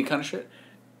a any kind of shit.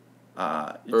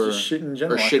 Or just shit in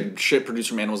general. Or shit produced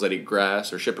from animals that eat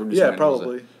grass, or shit produced from animals. Yeah,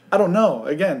 probably. I don't know.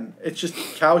 Again, it's just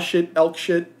cow shit, elk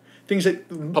shit, things that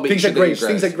graze.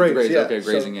 Things that graze. Yeah. Okay,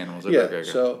 grazing animals. Okay, yeah. Okay.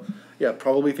 So yeah,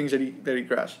 probably things that eat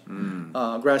grass.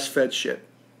 Grass fed shit.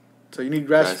 So you need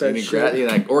grass fed shit. You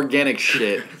like organic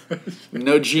shit.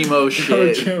 No GMO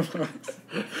shit.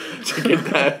 To get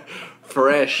that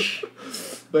fresh.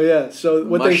 But yeah, so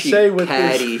what they say with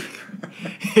patty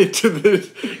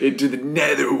this into the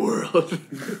netherworld.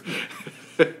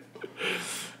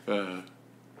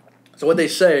 So what they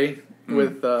say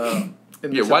with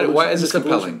why is this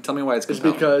compelling? Tell me why it's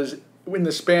compelling. It's because in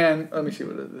the span, let me see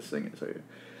what this thing is here.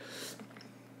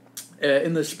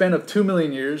 In the span of 2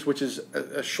 million years, which is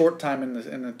a short time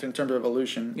in terms of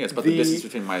evolution. Yeah, it's about the distance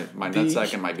between my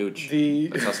nutsack and my gooch.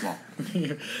 That's how small.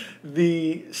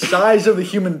 The size of the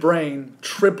human brain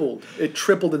tripled. It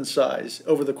tripled in size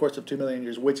over the course of 2 million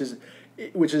years, which is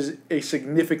a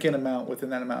significant amount within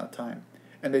that amount of time.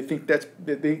 And they think that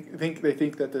the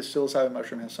psilocybin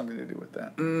mushroom has something to do with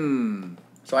that.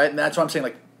 So that's what I'm saying.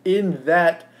 Like in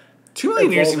that 2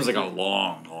 million years seems like a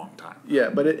long time. Yeah,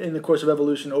 but in the course of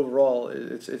evolution overall,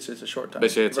 it's a short time. They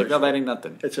say it's like ain't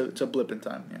nothing. It's a blip in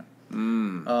time.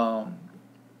 Yeah.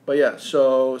 But yeah,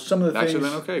 so some of the things. Actually,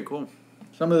 then okay, cool.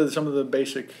 Some of the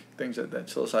basic things that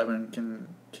psilocybin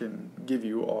can give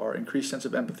you are increased sense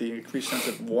of empathy, increased sense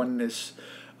of oneness,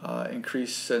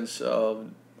 increased sense of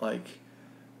like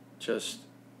just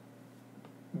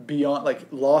beyond like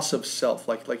loss of self,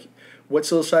 like what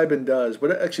psilocybin does, what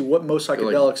most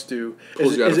psychedelics do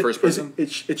pulls you out of first person. It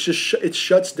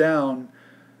shuts down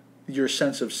your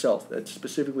sense of self. It's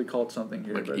specifically called something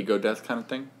here, like ego death kind of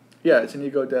thing. Yeah, it's an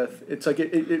ego death. It's like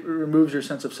it removes your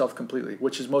sense of self completely,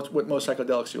 which is what most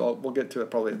psychedelics do. We'll get to it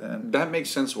probably at the end. That makes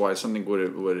sense why something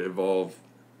would evolve,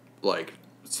 like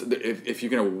if you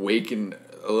can awaken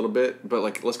a little bit. But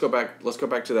like let's go back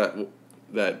to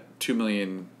that 2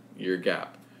 million year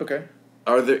gap. Okay.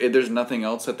 There's nothing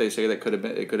else that they say that could have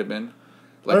been? It could have been.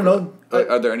 Like, I don't know.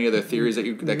 Are there any other theories that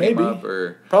came up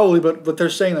or probably? But they're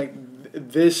saying like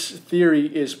this theory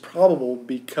is probable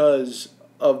because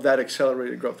of that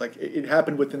accelerated growth. Like it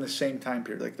happened within the same time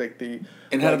period. Like the.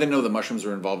 And how do they know the mushrooms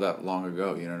were involved that long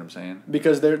ago? You know what I'm saying?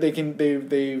 Because they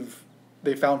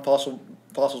found fossils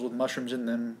with mushrooms in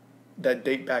them that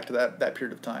date back to that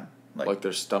period of time. Like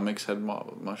their stomachs had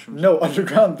mushrooms? No,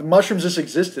 underground. The mushrooms just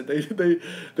existed.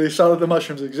 They saw that the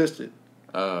mushrooms existed.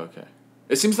 Oh, okay.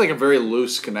 It seems like a very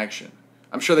loose connection.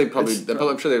 I'm sure it's like a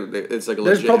there's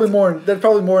legit.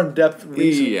 probably more in depth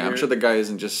reason. Yeah, I'm sure the guy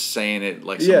isn't just saying it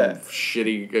like some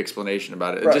shitty explanation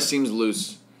about it. It just seems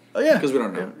loose. Oh yeah, because we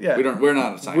don't know. Yeah, we're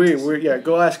not scientists.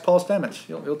 Go ask Paul Stamets.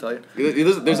 He'll tell you.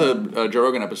 There's a Joe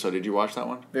Rogan episode. Did you watch that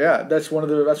one? Yeah, that's one of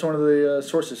the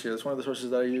sources here. That's one of the sources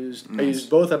that I used. Nice. I used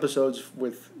both episodes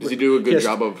with. Does he do a good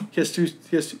job of? He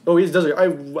does.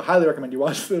 I highly recommend you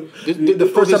watch the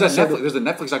first episode. There's a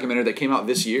Netflix documentary that came out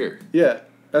this year. Yeah.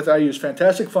 I used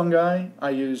Fantastic Fungi. I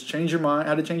used Change Your Mind.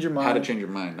 How to Change Your Mind. How to Change Your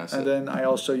Mind. That's and then I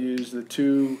also used the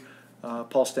 2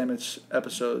 Paul Stamets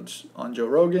episodes on Joe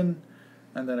Rogan,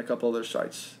 and then a couple other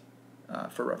sites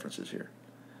for references here.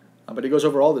 But he goes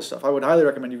over all this stuff. I would highly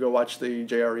recommend you go watch the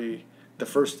JRE, the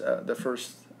first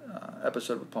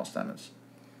episode with Paul Stamets.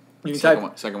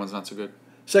 Second one's not so good.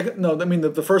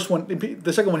 The first one,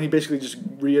 the second one, he basically just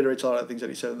reiterates a lot of things that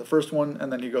he said in the first one,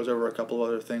 and then he goes over a couple of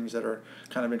other things that are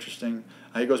kind of interesting.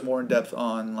 He goes more in depth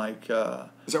on like. Is that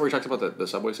where he talks about the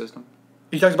subway system?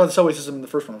 He talks about the subway system in the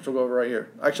first one, which we'll go over right here.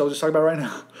 Actually, I'll just talk about it right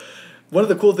now. One of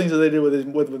the cool things that they did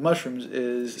with mushrooms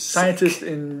is scientists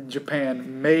in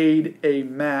Japan made a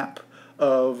map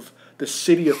of the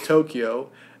city of Tokyo,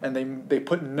 and they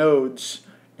put nodes.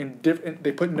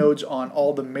 They put nodes on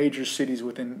all the major cities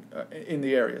within in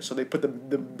the area. So they put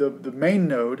the main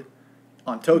node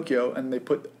on Tokyo, and they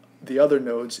put the other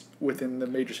nodes within the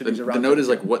major cities around. The node is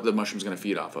like what the mushroom's going to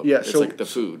feed off of. Yeah, it's like the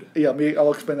food. Yeah,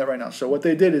 I'll explain that right now. So what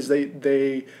they did is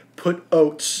they put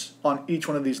oats on each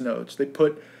one of these nodes. They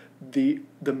put the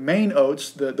main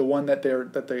oats, the one that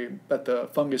the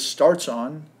fungus starts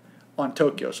on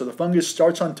Tokyo. So the fungus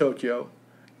starts on Tokyo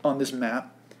on this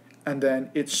map. And then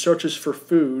it searches for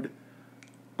food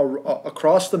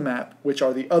across the map, which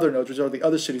are the other nodes, which are the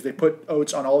other cities. They put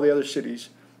oats on all the other cities,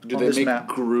 Do on they this make map.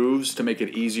 grooves to make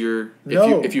it easier?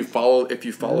 No. If you follow No,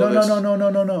 this.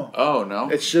 no. Oh no.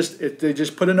 It's just they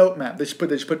just put an oat map. They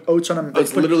just put oats on them.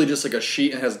 It's literally just like a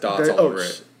sheet and has dots all over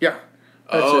it. Yeah.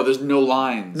 Oh, there's no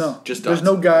lines. No, just dots. there's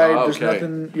no guide. Oh, There's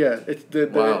nothing. Yeah, it's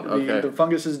the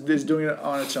fungus is doing it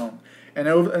on its own.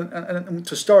 And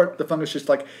to start, the fungus just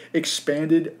like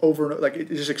expanded over, like it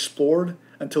just explored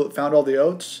until it found all the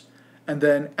oats, and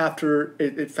then after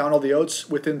it found all the oats,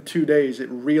 within 2 days it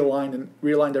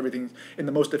realigned everything in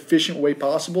the most efficient way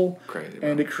possible. Crazy.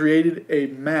 And it created a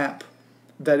map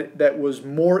that was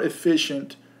more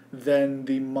efficient than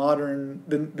the modern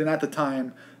than at the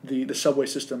time the subway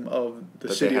system of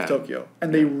the city of Tokyo,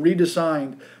 and they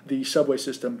redesigned the subway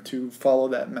system to follow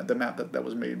the map that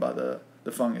was made by the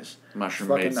fungus. Mushroom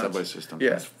made subway system. Yeah,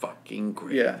 that's fucking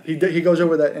great. Yeah, he goes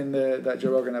over that in that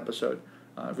Joe Rogan episode.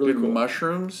 Really cool.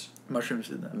 Mushrooms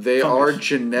did that. They fungus. are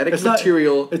genetic it's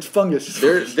material. It's fungus.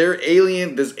 They're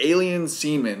alien. This alien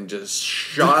semen just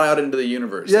shot out into the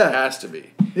universe. Yeah, it has to be.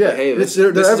 Yeah, like, hey, this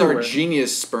they're is our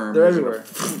genius sperm. They're everywhere.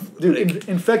 Dude,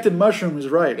 infected mushroom is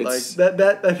right. Like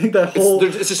that. I think that whole.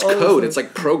 It's just code. It's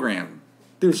like program.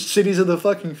 Dude, cities of the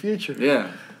fucking future.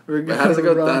 Yeah. We're how does it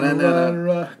go? Run to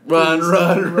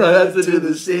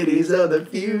the cities of the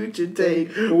future.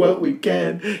 Take what we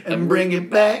can and bring it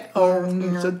back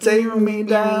home. So take me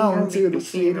down to the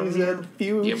cities of the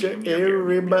future.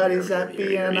 Everybody's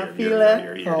happy and I feel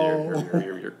at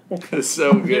home. That's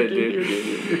so good,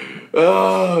 dude.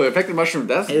 Oh, infected mushroom.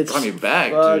 That's brought me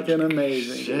back, fucking dude.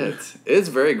 Amazing. Shit, it's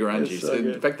very grungy. It's so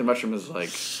infected mushroom is like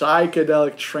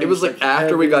psychedelic trance. It was like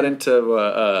after we got into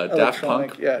Daft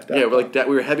Punk. Yeah, we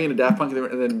were heavy into Daft Punk,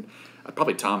 and then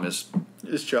probably Thomas.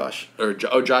 It's Josh. Or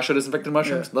Josh showed us infected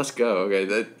mushrooms. Yeah. Let's go. Okay,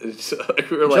 we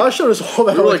were like, Josh showed us all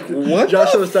that. We were like, what?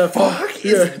 Josh showed us that. Fuck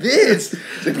is this?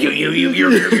 It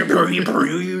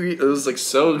was like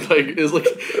so like it was like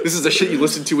this is the shit you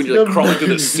listen to when you're like crawling through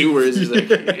the sewers. You're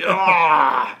like,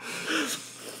 ah.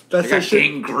 That's that shit.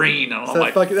 Gangrene. Oh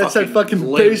my that's that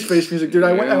fucking bass music, dude.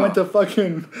 I went to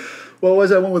fucking what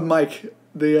was that one with Mike?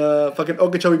 The fucking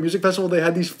Okeechobee Music Festival. They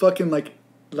had these fucking like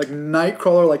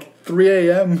Nightcrawler, like 3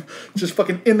 a.m. just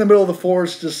fucking in the middle of the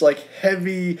forest, just like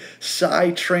heavy psy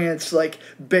trance, like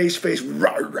bass. Oh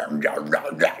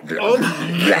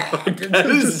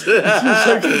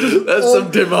that's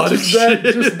some demonic shit.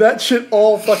 Just that shit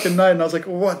all fucking night, and I was like,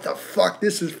 what the fuck?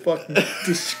 This is fucking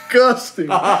disgusting.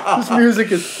 This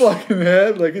music is fucking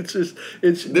heavy. Like it's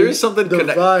there's something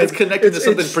it's connected to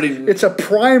something pretty. It's a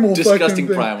primal, disgusting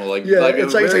fucking primal. Like yeah, like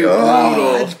it's very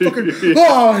like brutal.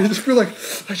 I just feel like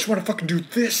I just want to fucking do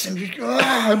this and just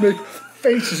make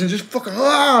faces and just fucking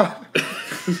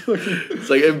It's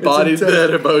like embodied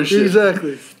that emotion.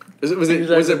 Exactly. Was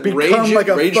it rage? Like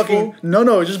a rageful? fucking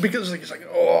no. Just because it's like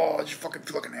I just fucking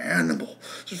feel like an animal.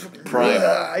 Just fucking prime.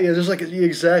 Yeah, just like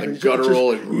exactly. Like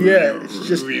guttural. It's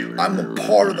just I'm a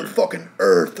part of the fucking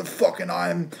earth. The fucking I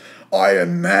am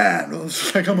man.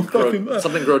 It's like I'm a fucking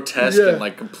something grotesque and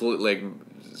like completely like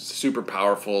super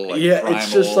powerful. Like primal,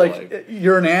 it's just like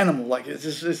you're an animal. Like it's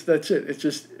just that's it. It's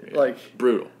just like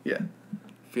brutal. Yeah,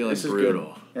 feeling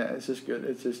brutal. Yeah, it's just good.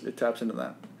 It taps into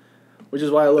that. Which is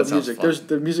why I love music.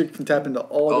 The music can tap into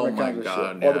all different kinds of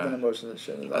shit, all different emotions and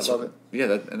shit. I love it.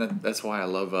 Yeah, that's why I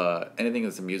love anything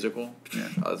that's a musical. Yeah,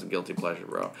 that's a guilty pleasure,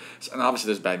 bro. And obviously,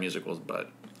 there's bad musicals, but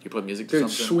you put music to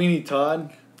something. Sweeney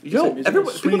Todd. Yo,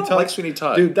 everyone people don't like Sweeney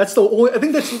Todd. Dude, that's the only. I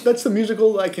think that's the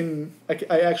musical I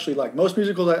actually like. Most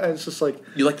musicals, it's just like.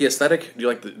 You like the aesthetic? Do you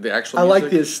like the actual? I music?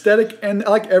 like the aesthetic, and I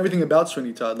like everything about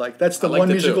Sweeney Todd. Like that's the one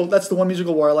musical. That's the one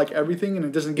musical where I like everything, and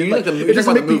it doesn't get like it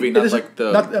doesn't make the movie, not like the.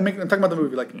 I'm talking about the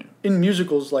movie. Like in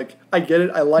musicals, like I get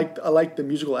it. I like the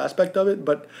musical aspect of it,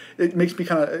 but it makes me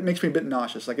a bit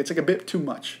nauseous. Like it's like a bit too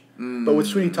much. But with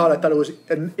Sweeney Todd, I thought it was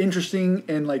interesting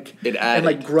and like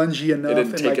grungy enough. It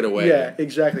didn't take it away. Yeah,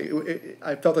 exactly.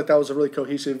 I felt like that was a really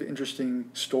cohesive, interesting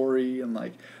story, and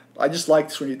like I just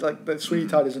liked Sweeney. Like that Sweeney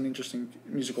Todd is an interesting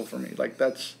musical for me. Like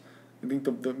that's I think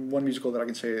the one musical that I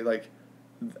can say like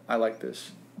I like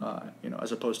this.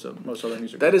 As opposed to most other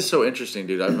musicals. That is so interesting,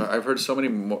 dude. I've heard so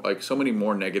many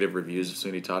more negative reviews of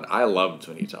Sweeney Todd. I love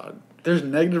Sweeney Todd. There's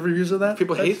negative reviews of that.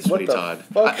 People hate Sweeney Todd.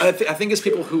 I think it's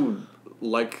people who.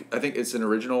 I think it's an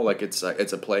original, like it's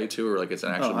a play too, or like it's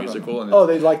an actual musical. And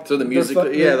they like so the music.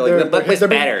 The book was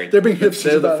better. They're being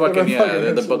hipsters.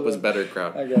 The book was better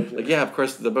crowd. I got you. Like of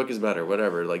course the book is better,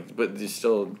 whatever. Like, but there's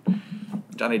still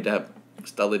Johnny Depp,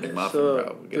 Stella McMuffin,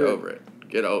 bro. Get over it.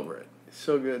 Get over it. It's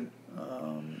so good.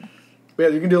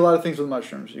 You can do a lot of things with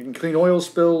mushrooms. You can clean oil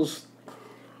spills.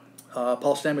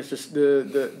 Paul Stamets just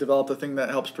developed a thing that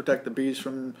helps protect the bees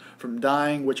from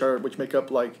dying, which make up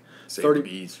like 30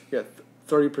 bees. Yeah,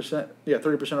 30%. Yeah,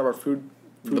 30% of our food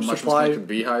The mushrooms supply. connect to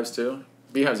beehives too.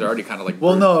 Beehives are already kind of like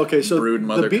Well, no, okay. So brood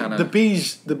mother kind of. the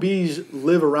bees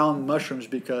live around mushrooms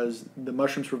because the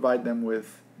mushrooms provide them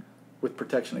with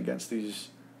protection against these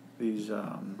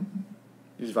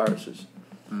viruses.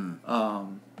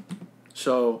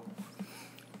 So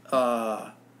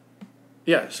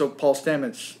so Paul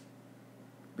Stamets,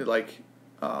 like,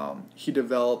 he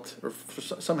developed, or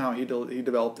somehow he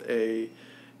developed a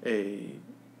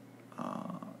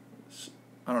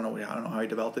I don't know how he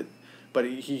developed it, but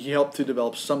he helped to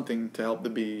develop something to help the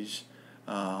bees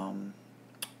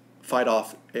fight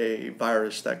off a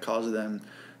virus that caused them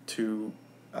to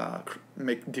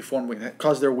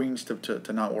cause their wings to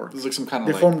not work. There's like some kind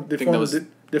of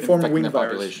deformed wing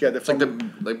virus. Yeah, it's like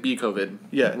like bee COVID.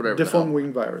 Yeah, whatever. Deformed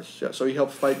wing virus. Yeah, so he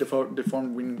helped fight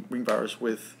deformed wing virus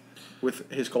with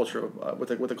his culture with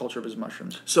the culture of his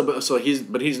mushrooms.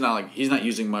 He's not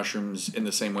using mushrooms in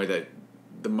the same way that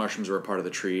the mushrooms were a part of the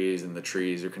trees and the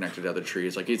trees are connected to other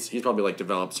trees. Like he's probably like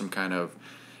developed some kind of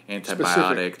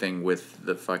antibiotic thing with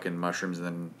the fucking mushrooms and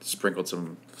then sprinkled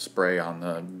some spray on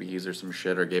the bees or some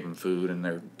shit, or gave them food and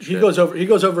their shit. He goes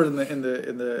over in the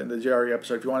JRE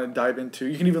episode. If you want to dive into,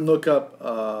 you can even look up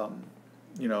a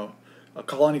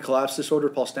colony collapse disorder,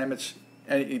 Paul Stamets,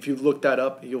 and if you look that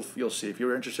up, you'll see. If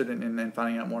you're interested in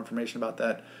finding out more information about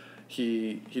that,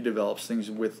 he develops things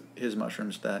with his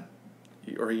mushrooms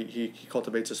he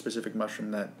cultivates a specific mushroom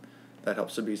that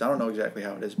helps the bees. I don't know exactly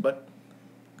how it is, but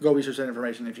go research that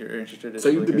information if you're interested.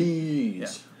 Save really the bees.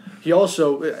 Yeah. He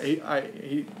also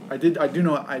I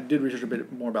did research a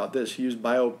bit more about this. He used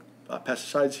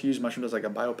pesticides. He used mushrooms as like a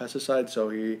biopesticide.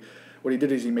 So what he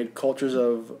did is he made cultures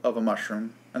of a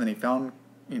mushroom, and then he found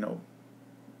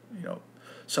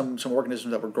some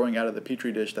organisms that were growing out of the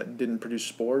petri dish that didn't produce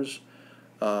spores.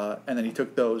 And then he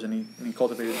took those and he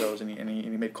cultivated those and he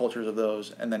made cultures of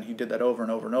those, and then he did that over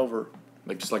and over and over.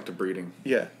 Like just like the breeding.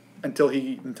 Yeah, until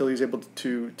he's able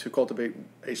to cultivate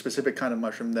a specific kind of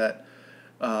mushroom that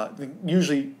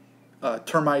usually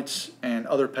termites and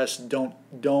other pests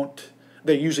don't.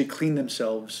 They usually clean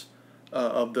themselves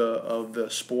of the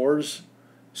spores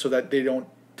so that they don't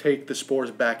take the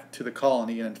spores back to the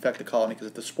colony and infect the colony, because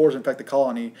if the spores infect the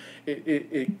colony,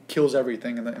 it kills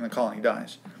everything and the colony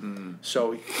dies. Mm.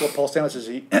 So what Paul Stamets is,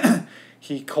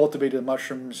 he cultivated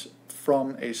mushrooms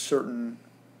from a certain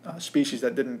species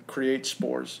that didn't create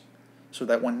spores, so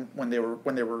that when they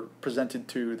were presented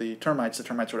to the termites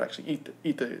would actually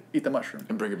eat the mushroom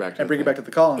and bring it back to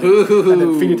the colony. Ooh. And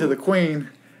then feed it to the queen.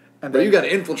 And then you got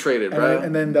infiltrated, bro.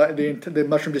 And then the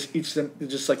mushroom just eats them. It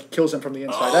just like kills them from the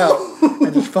inside out,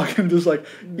 and just fucking just like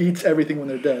eats everything when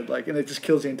they're dead. Like, and it just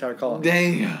kills the entire colony.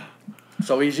 Damn.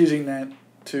 So he's using that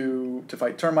to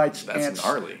fight termites, ants,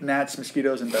 gnarly. gnats,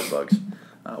 mosquitoes, and bed bugs,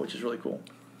 which is really cool.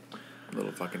 A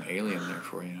little fucking alien there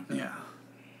for you. Yeah.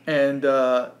 And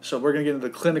so we're gonna get into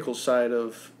the clinical side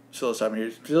of psilocybin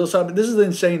here. Psilocybin. This is the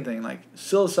insane thing. Like,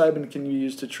 psilocybin can be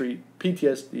used to treat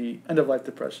PTSD, end-of-life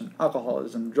depression,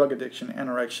 alcoholism, drug addiction,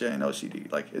 anorexia, and OCD.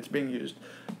 Like, it's being used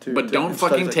to. But don't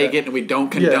fucking take it, and we don't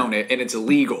condone it, and it's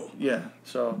illegal. Yeah.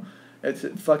 So it's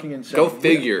fucking insane. Go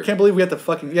figure. Can't believe we have to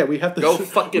fucking we have to go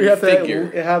fucking figure.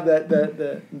 Have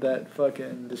that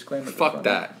fucking disclaimer. Fuck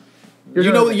that.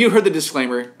 You heard the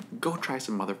disclaimer. Go try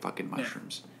some motherfucking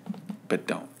mushrooms, but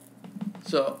don't.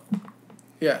 So,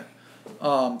 yeah.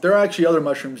 There are actually other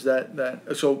mushrooms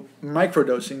so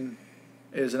microdosing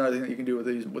is another thing that you can do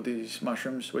with these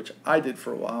mushrooms, which I did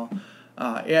for a while.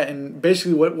 And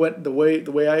basically what the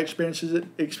way I experienced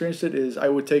it is I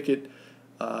would take it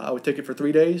for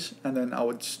 3 days, and then I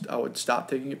would stop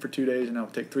taking it for 2 days, and I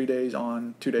would take 3 days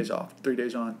on, 2 days off, 3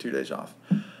 days on, 2 days off.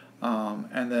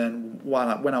 And then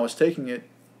when I was taking it,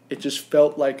 it just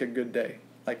felt like a good day.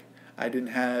 Like, I didn't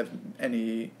have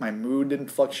my mood didn't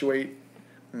fluctuate.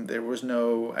 There was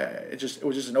no. It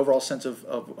was just an overall sense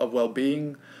of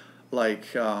well-being.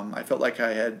 Like, I felt like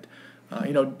I had,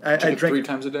 I drank 3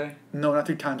 times a day. No, not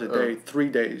 3 times a day. 3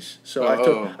 days. So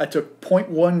I took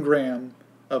 0.1 gram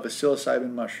of a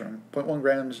psilocybin mushroom, 0.1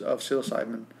 grams of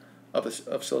psilocybin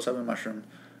mushroom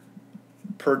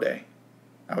per day.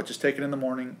 I would just take it in the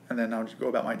morning, and then I would just go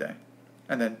about my day.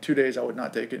 And then 2 days I would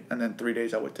not take it, and then 3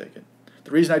 days I would take it.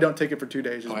 The reason I don't take it for 2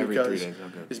 days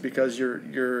is because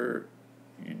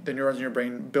the neurons in your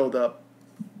brain build up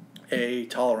a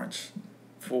tolerance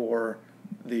for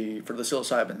the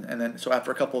psilocybin, and then so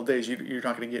after a couple of days you're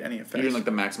not going to get any effects. You're doing like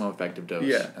the maximum effective dose,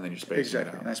 and then you're spacing it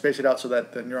out. And I space it out so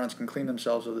that the neurons can clean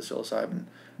themselves of the psilocybin,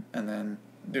 and then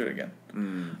do it again.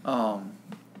 But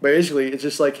basically, it's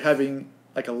just like having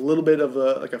like a little bit of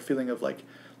a feeling of like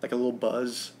a little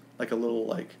buzz, like a little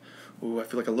like, ooh, I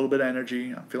feel like a little bit of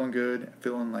energy. I'm feeling good. I'm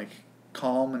feeling like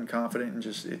calm and confident, and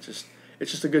it's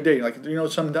just a good day. Like, you know,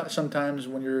 sometimes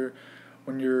when you're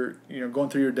going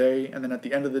through your day, and then at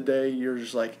the end of the day you're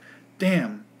just like,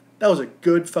 damn, that was a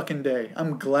good fucking day.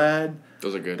 I'm glad.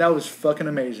 Those are good. That was fucking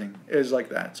amazing. It's like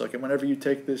that. It's like whenever you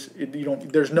take this, you don't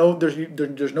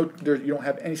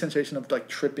have any sensation of like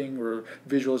tripping or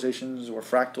visualizations or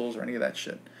fractals or any of that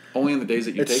shit. Only in the days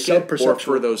that you take it, or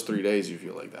for those 3 days you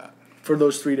feel like that. For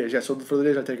those 3 days, yeah. So for the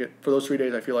days I take it, for those 3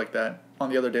 days I feel like that. On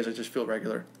the other days I just feel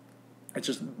regular. It's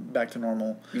just back to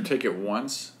normal. You take it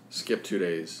once, skip 2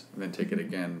 days, and then take it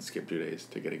again, skip 2 days,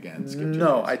 take it again, skip 2 days.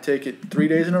 No, I take it 3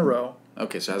 days in a row.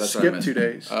 Okay, so that's skip what I missed. 2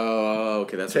 days. Oh,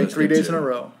 okay, that's take what I 3 days too. in a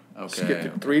row. Okay. Skip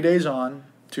it. 3 days on,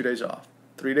 2 days off.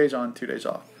 3 days on, 2 days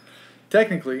off.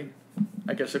 Technically,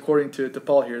 I guess according to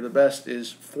Paul here, the best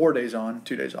is 4 days on,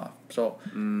 2 days off. So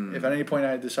if at any point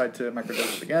I decide to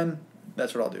microdose it again,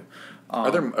 that's what I'll do.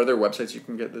 Are there websites you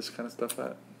can get this kind of stuff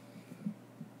at?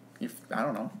 I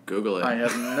don't know. Google it. I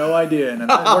have no idea, and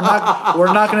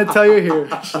we're not going to tell you here.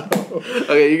 So.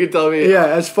 Okay, you can tell me. Yeah,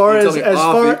 as far as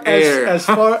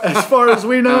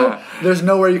we know, there's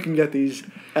nowhere you can get these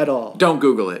at all. Don't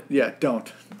Google it. Yeah, don't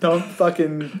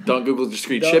fucking. Don't Google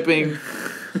discreet shipping.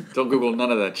 Don't Google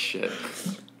none of that shit.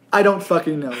 I don't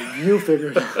fucking know. You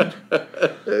figure it out.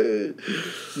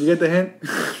 You get the hint?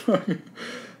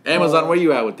 Amazon, where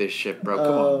you at with this shit, bro?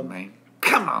 Come on, man.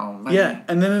 Come on, man. Yeah,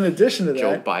 and then in addition to that...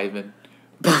 Joe Biden.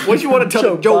 What you want to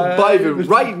tell Joe Biden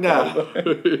right now?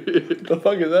 The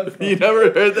fuck is that from? You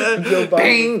never heard that? Joe Biden.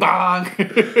 Bing bong.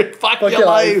 Fuck your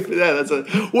life. Yeah, that's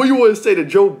what you want to say to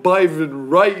Joe Biden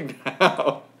right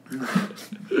now.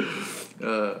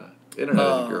 Internet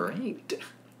is great.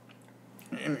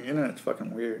 The internet's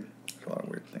fucking weird. There's a lot of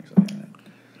weird things on the internet.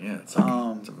 Yeah, it's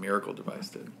like it's a miracle device,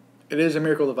 dude. It is a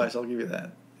miracle device, I'll give you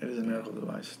that. It is a miracle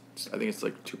device. I think it's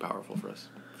like too powerful for us.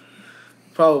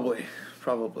 Probably.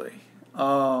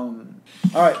 All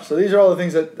right, so these are all the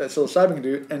things that psilocybin can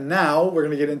do, and now we're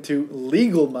going to get into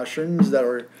legal mushrooms that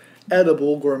are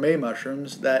edible gourmet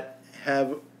mushrooms that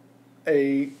have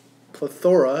a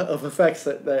plethora of effects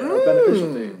that are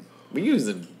beneficial to you. We're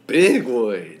using big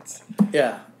words.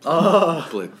 Yeah.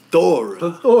 Plethora.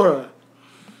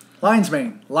 Lion's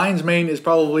mane. Lion's mane is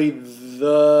probably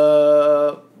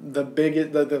the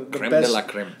biggest,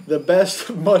 the best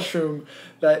mushroom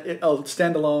that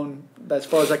standalone. As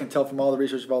far as I can tell from all the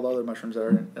research of all the other mushrooms that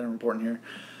are important here,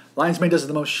 lion's mane does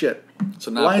the most shit. So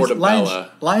not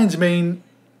portobello. Lion's mane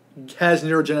has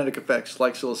neurogenetic effects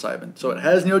like psilocybin. So it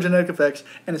has neurogenetic effects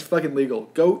and it's fucking legal.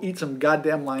 Go eat some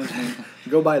goddamn lion's mane.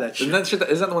 Go buy that shit.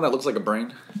 Isn't that the one that looks like a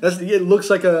brain? It looks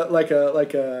like a I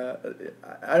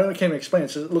can't even explain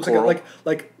it. It looks Coral.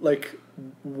 like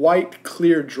white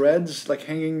clear dreads like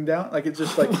hanging down. Like it's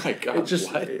just like oh my God,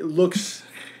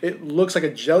 it looks like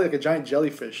a giant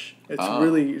jellyfish. It's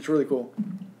really cool.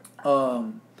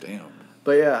 Damn.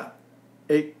 But yeah,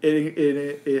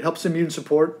 it helps immune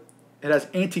support. It has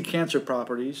anti-cancer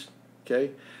properties. Okay,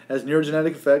 it has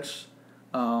neurogenetic effects.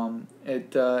 The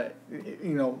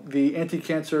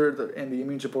anti-cancer and the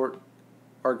immune support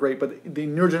are great, but the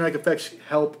neurogenetic effects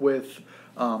help with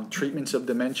treatments of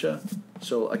dementia,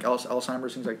 so like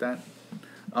Alzheimer's, things like that.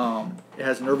 It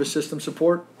has nervous system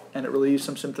support, and it relieves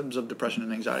some symptoms of depression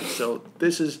and anxiety. So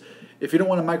this is, if you don't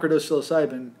want to microdose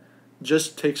psilocybin,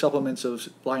 just take supplements of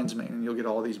lion's mane, and you'll get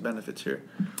all these benefits here.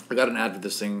 I got an ad for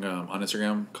this thing on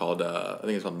Instagram called, I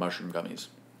think it's called Mushroom Gummies.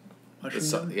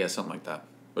 Yeah, something like that.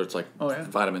 But it's like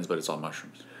vitamins, but it's all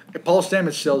mushrooms. Paul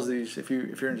Stamets sells these if you're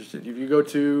interested. If you go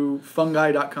to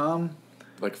fungi.com.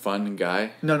 Like fun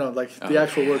guy? No, like the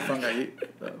actual word fungi.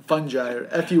 Fungi, or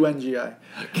Fungi. Okay,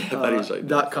 I thought he was like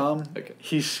 .com. Okay.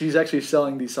 He's actually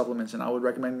selling these supplements, and I would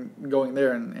recommend going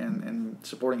there and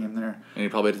supporting him there. And he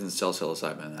probably doesn't sell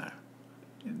psilocybin there.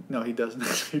 No, he doesn't.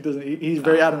 He doesn't. He's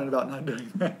very adamant about not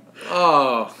doing that.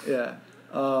 Oh. Yeah.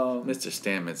 Mr.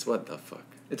 Stamets, what the fuck?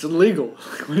 It's illegal.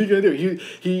 What are you gonna do?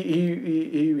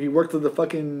 He worked with the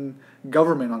fucking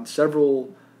government on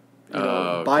several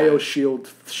BioShield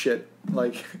shit.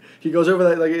 Like he goes over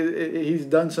that. Like he's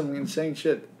done some insane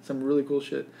shit, some really cool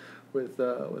shit with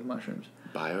mushrooms.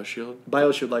 BioShield,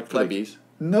 like for the bees.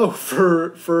 No,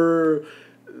 for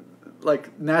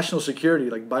like national security,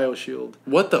 like BioShield.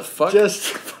 What the fuck? Just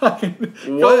fucking.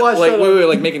 What? Like wait,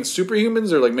 like making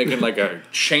superhumans or like making like a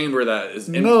chamber that is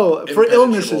for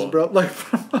illnesses, bro. Like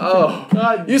oh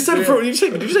god, you said did you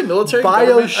say military?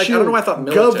 BioShield. I don't know why I thought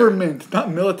military. Government, not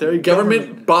military.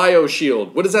 Government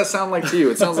BioShield. What does that sound like to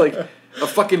you? It sounds like A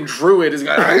fucking druid is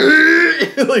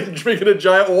like drinking a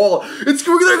giant wall. They're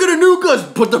gonna nuke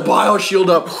us. Put the bio shield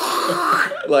up.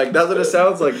 Like that's what it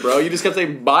sounds like, bro. You just kept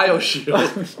saying bio shield.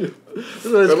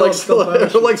 Or like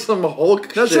some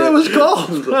Hulk. That's shit. what it was called.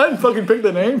 I didn't fucking pick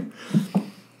the name.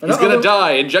 He's gonna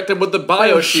die. Inject him with the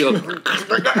bio shield.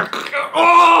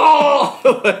 Oh!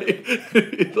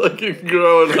 like you're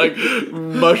growing like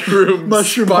mushroom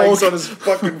spikes Hulk. on his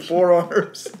fucking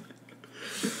forearms.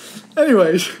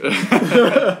 Anyways,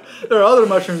 there are other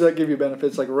mushrooms that give you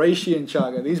benefits, like reishi and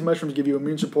chaga. These mushrooms give you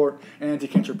immune support and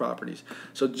anti-cancer properties.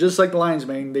 So just like the lion's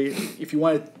mane, if you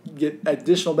want to get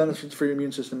additional benefits for your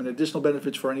immune system and additional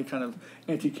benefits for any kind of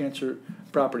anti-cancer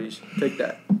properties, take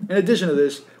that. In addition to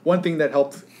this, one thing that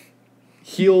helped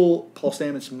heal Paul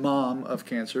Stamets' mom of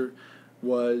cancer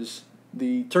was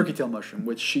the turkey tail mushroom,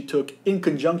 which she took in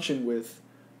conjunction with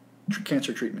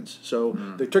cancer treatments. So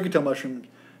the turkey tail mushroom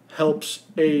helps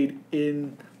aid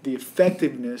in the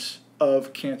effectiveness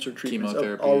of cancer treatments,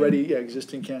 of already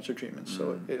existing cancer treatments.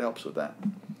 So it helps with that.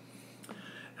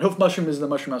 Hoof mushroom is the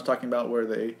mushroom I was talking about, where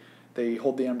they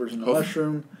hold the embers in the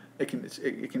mushroom. It can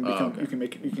become you can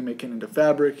make it into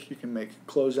fabric. You can make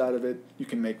clothes out of it. You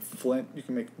can make flint. You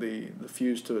can make the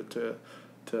fuse to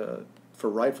for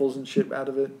rifles and shit out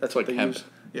of it. That's what they use.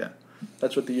 Yeah,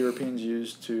 that's what the Europeans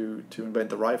used to invent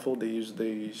the rifle. They used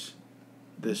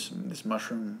this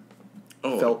mushroom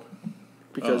felt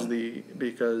because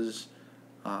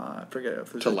I forget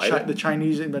if the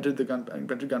Chinese invented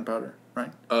gunpowder,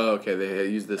 right? Oh, okay. They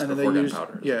used this before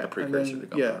gunpowder. Yeah, the precursor to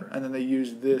gunpowder. And then they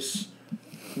used this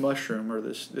mushroom or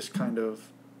this kind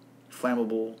of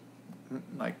flammable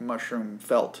like mushroom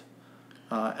felt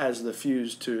as the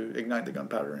fuse to ignite the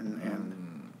gunpowder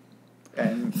and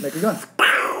make a gun.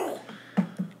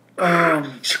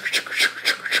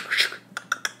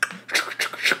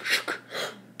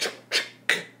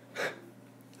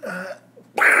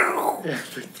 Yeah,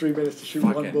 it took 3 minutes to shoot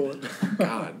one bullet.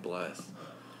 God bless.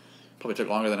 Probably took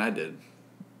longer than I did.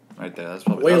 Right there. That's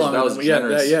probably way longer. That was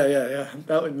generous. Yeah.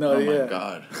 That would Oh my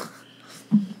god.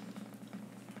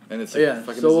 And it's like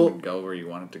fucking doesn't even go where you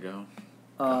want it to go.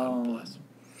 God bless.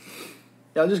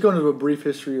 Yeah, I'll just go into a brief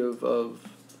history of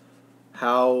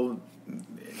how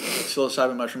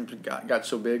psilocybin mushrooms got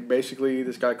so big. Basically,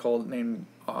 this guy named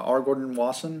R. Gordon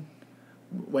Wasson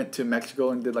went to Mexico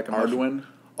and did like a Ardwin?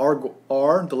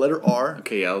 R, the letter R.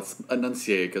 Okay, yeah, let's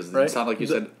enunciate because it sounded like you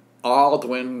said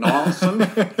Aldwin Nelson.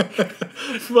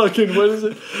 Fucking, what is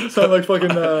it? Sound like fucking,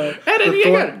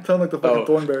 sound like the fucking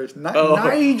Thornberries.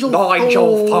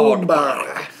 Nigel Thornberry.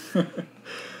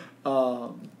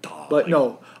 But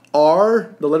no,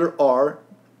 R, the letter R,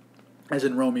 as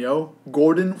in Romeo,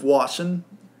 Gordon Wasson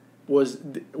was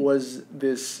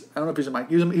this, I don't know if he's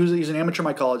an amateur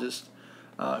mycologist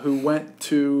who went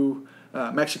to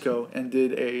Mexico and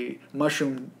did a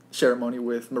mushroom ceremony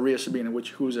with Maria Sabina,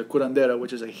 who's a curandera,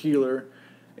 which is a healer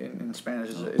in Spanish,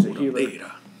 is a healer.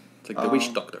 It's like the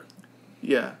witch doctor.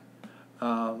 Yeah.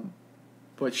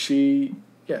 But she's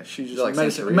just like a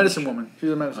medicine woman. She's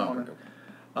a medicine woman.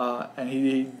 Okay. And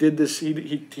he did this, he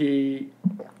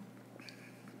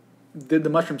did the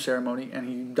mushroom ceremony, and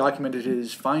he documented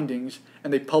his findings,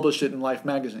 and they published it in Life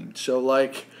magazine. So,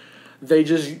 like, they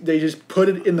just put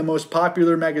it in the most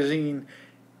popular magazine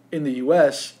in the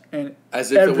U.S. and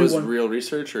as if it was real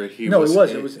research, or he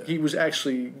was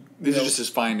actually. These are just his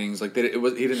findings. Like he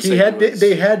didn't.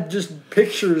 They had just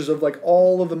pictures of like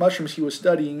all of the mushrooms he was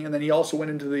studying, and then he also went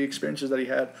into the experiences that he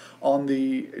had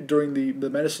during the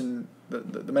medicine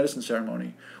the medicine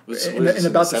ceremony. In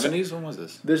about the 70s. When was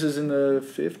this? This is in the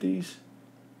 50s.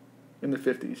 In the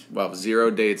 50s. Wow, 0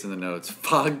 dates in the notes.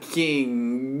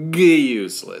 Fucking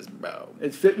useless, bro.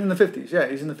 It's in the 50s. Yeah,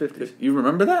 he's in the 50s. You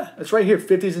remember that? It's right here,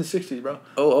 50s and 60s, bro.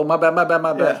 Oh, my bad.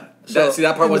 Yeah. So,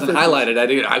 that part wasn't highlighted.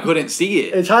 I couldn't see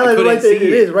it. It's highlighted right there. It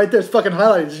is right there. It's fucking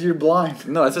highlighted. You're blind.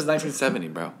 No, it says 1970,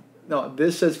 bro. No,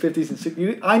 this says 50s and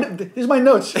 60s. I know. These are my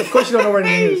notes. Of course you don't know where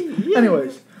anything is.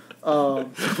 Anyways,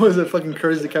 was it fucking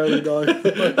Courage the Cowardly Dog?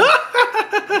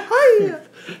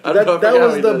 That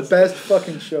was the best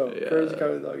fucking show. Yeah. Courage the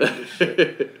Cowardly Dog is the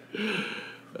shit.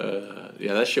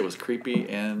 Yeah, that shit was creepy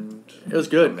and it was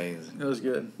good. Amazing. It was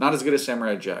good. Not as good as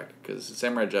Samurai Jack, because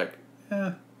Samurai Jack.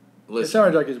 Yeah. Listen,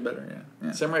 Samurai Jack is better.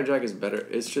 Yeah. Samurai Jack is better.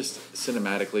 It's just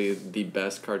cinematically the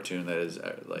best cartoon that is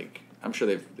like. I'm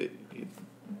sure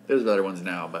there's other ones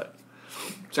now, but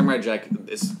Samurai Jack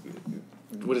is.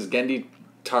 What is Gendy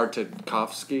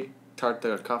Tartakovsky?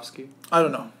 I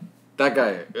don't know. That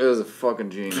guy is a fucking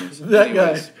genius.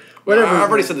 Guy. Whatever. I've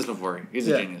already said this before. He's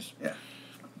a genius. Yeah.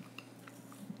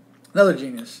 Another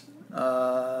genius.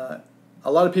 A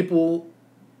lot of people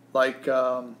like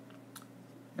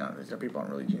people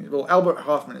aren't really geniuses. Well, Albert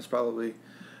Hoffman is probably.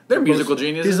 They're musical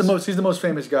geniuses. He's the most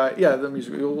famous guy. Yeah, the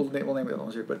music. We'll name the other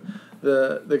ones here, but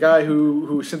the guy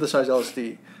who synthesized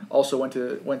LSD also went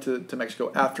to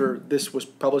Mexico after this was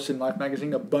published in Life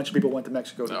magazine. A bunch of people went to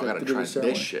Mexico to do this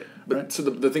ceremony. This shit. But right? so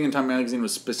the thing in Time magazine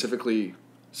was specifically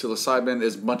psilocybin,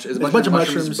 is a bunch of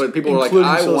mushrooms, but people were like,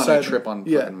 I want to trip on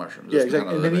fucking mushrooms. Yeah,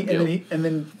 exactly. And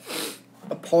then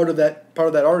a part of that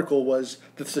article was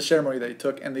the ceremony that he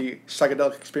took and the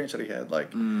psychedelic experience that he had.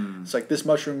 Like it's like this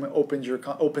mushroom opens your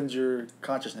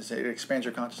consciousness. It expands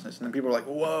your consciousness, and then people are like,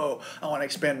 "Whoa! I want to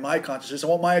expand my consciousness. I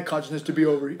want my consciousness to be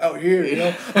out here. You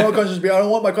know, I don't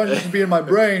want my consciousness to be in my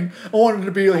brain. I want it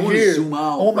to be like here. Zoom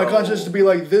out, I want my consciousness to be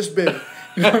like this big."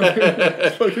 You know what I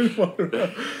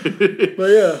mean? But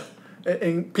yeah,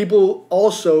 and people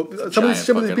also some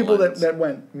of the people that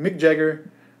went: Mick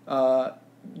Jagger.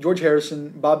 George Harrison,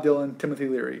 Bob Dylan, Timothy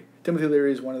Leary. Timothy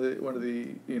Leary is one of the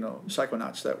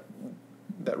psychonauts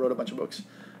that wrote a bunch of books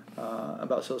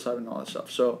about psilocybin and all that stuff.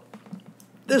 So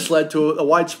this led to a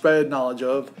widespread knowledge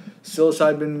of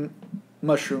psilocybin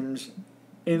mushrooms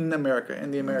in America,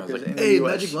 in the Americas, in the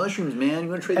US. Magic mushrooms, man! You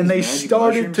want to try and these magic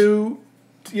mushrooms?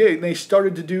 They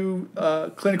started to do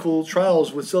clinical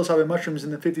trials with psilocybin mushrooms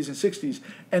in the 50s and 60s,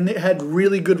 and they had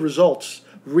really good results.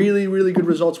 Really, really good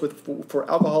results for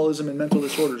alcoholism and mental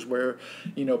disorders, where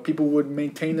people would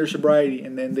maintain their sobriety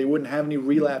and then they wouldn't have any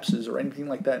relapses or anything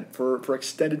like that for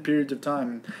extended periods of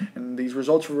time. And these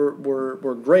results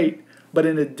were great. But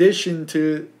in addition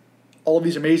to all of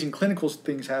these amazing clinical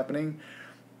things happening,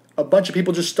 a bunch of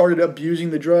people just started abusing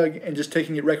the drug and just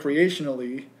taking it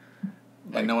recreationally.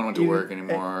 And no one went to work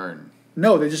anymore.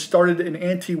 No, they just started an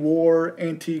anti-war,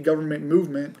 anti-government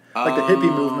movement, like the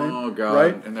hippie movement. Oh God!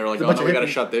 Right? And they were like, "Oh no, we got to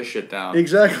shut this shit down."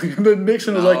 Exactly. And then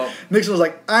Nixon was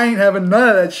like, "I ain't having none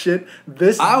of that shit.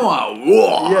 I want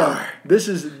war." Yeah. This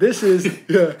is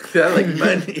yeah. I like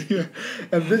money. Yeah.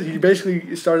 And he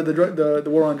basically started the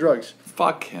war on drugs.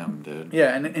 Fuck him, dude.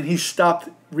 Yeah, and he stopped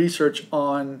research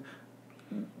on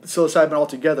psilocybin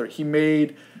altogether. He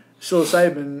made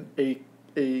psilocybin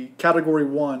a Category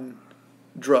 1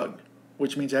 drug,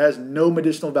 which means it has no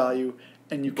medicinal value,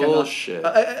 and you cannot. Bullshit.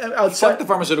 Fuck the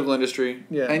pharmaceutical industry.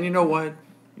 Yeah. And you know what?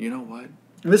 And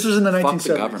this was in the 1970s. Fuck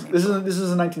the government. This is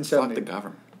the 1970s. Fuck the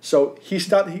government. So he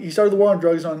started the war on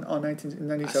drugs in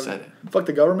 1970. I said it. Fuck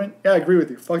the government. Yeah, I agree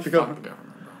with you. Fuck the government. Fuck the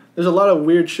government, bro. There's a lot of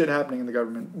weird shit happening in the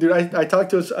government, dude. I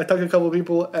talked to a couple of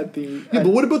people at the. Yeah, but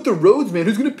what about the roads, man?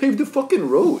 Who's gonna pave the fucking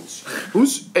roads?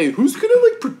 Who's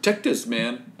gonna protect us,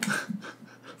 man?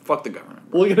 Fuck the government.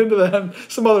 We'll get into that in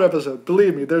some other episode.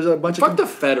 Believe me, there's a bunch of... Fuck the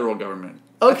federal government.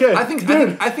 Okay. I think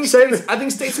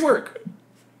states work.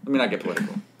 Let me not get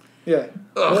political. Yeah.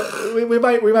 Well, we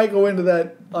might go into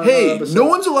that on Hey, no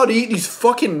one's allowed to eat these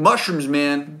fucking mushrooms,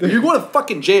 man. Dude. You're going to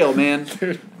fucking jail, man.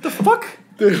 Dude. The fuck?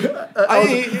 Dude,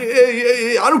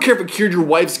 I don't care if it cured your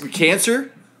wife's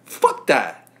cancer. Fuck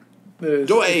that. I'm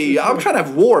trying to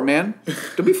have war, man.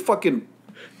 Don't be fucking...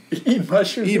 Eating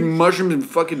mushrooms and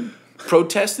fucking...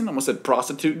 Protesting? Almost said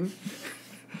prostituting.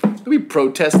 Don't be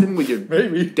protesting with your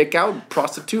dick out,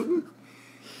 prostituting.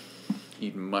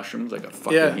 Eating mushrooms like a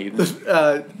fucking heathen.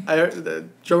 I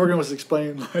heard Joe Rogan was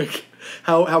explaining like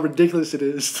how ridiculous it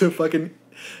is to fucking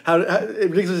how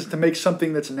ridiculous to make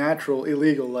something that's natural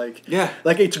illegal. Like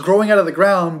it's growing out of the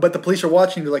ground, but the police are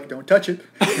watching. They're like, "Don't touch it.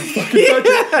 Don't fucking touch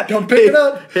it. Don't pick it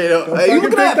up. Are you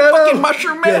looking at that fucking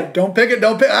mushroom, man? Yeah, don't pick it.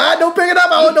 Don't pick it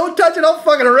up. Don't touch it. I'll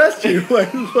fucking arrest you."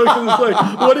 Like,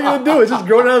 what are you gonna do? It's just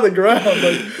growing out of the ground.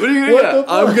 Like, what are you gonna do?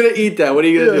 I'm gonna eat that. What are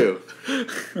you gonna do?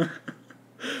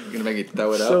 You're gonna make it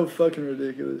throw it up? So fucking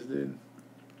ridiculous, dude.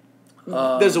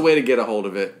 There's a way to get a hold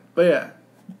of it. But yeah,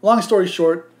 long story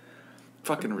short.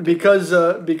 Fucking ridiculous.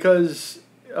 Because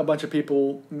a bunch of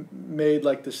people made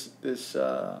like this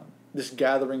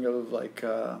gathering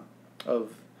of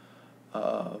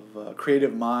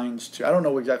creative minds I don't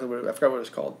know exactly I forgot what it's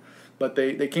called, but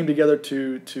they came together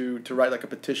to write like a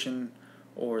petition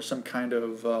or some kind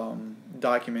of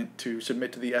document to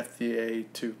submit to the FDA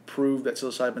to prove that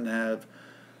psilocybin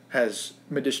has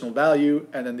medicinal value,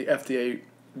 and then the FDA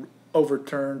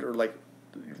overturned or like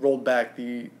rolled back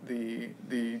the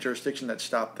jurisdiction that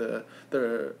stopped the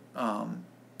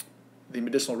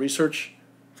medicinal research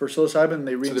for psilocybin.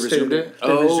 They reinstated it.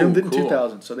 They resumed it in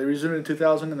 2000. So they resumed it in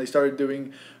 2000, and they started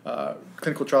doing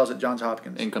clinical trials at Johns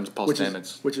Hopkins. In comes Paul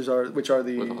Stamets, which are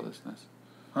the with all this nice.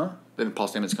 Huh? Then Paul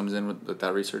Stamets comes in with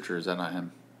that research, or is that not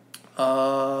him?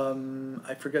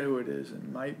 I forget who it is.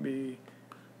 It might be.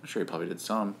 I'm sure he probably did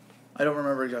some. I don't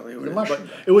remember exactly who it is, but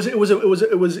it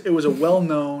was a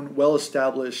well-known,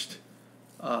 well-established.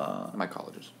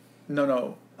 Mycologist.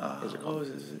 No. What is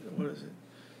it?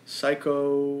 like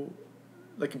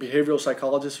a behavioral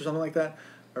psychologist or something like that,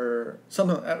 or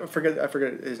something. I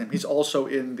forget his name. He's also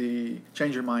in the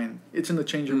Change Your Mind. It's in the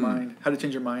Change Your Mind, How to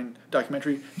Change Your Mind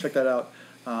documentary. Check that out.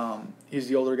 He's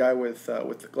the older guy with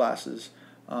the glasses.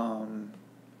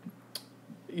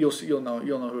 You'll know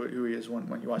who he is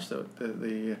when you watch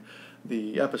the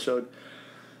episode.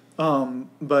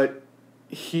 But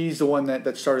he's the one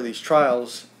that started these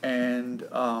trials, and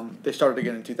they started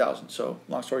again in 2000. So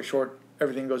long story short,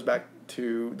 everything goes back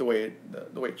to the way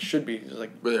it should be. It's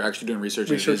like where they're actually doing research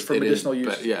for medicinal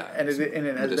use. But yeah, and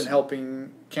it has been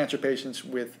helping cancer patients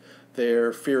with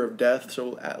their fear of death.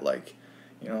 So at like,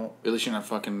 at least you're not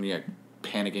fucking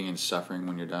panicking and suffering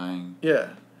when you're dying.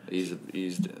 Yeah. Eased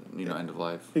end of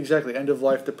life. Exactly, end of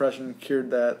life depression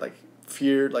cured that. Like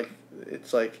fear, like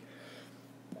it's like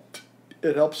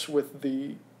it helps with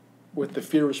the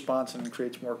fear response and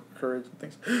creates more courage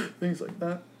and things like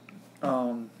that.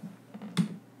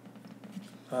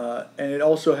 And it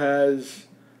also has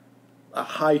a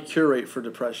high cure rate for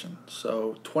depression.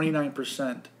 So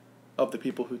 29% of the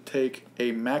people who take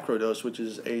a macrodose, which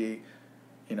is a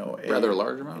rather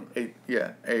large amount. A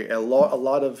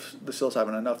lot of the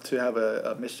psilocybin, enough to have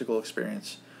a mystical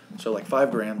experience. So like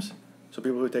 5 grams. So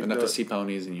people who take enough to see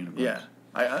ponies and unicorns. Yeah.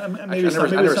 Maybe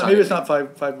it's not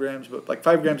 5 grams, but like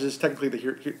 5 grams is technically the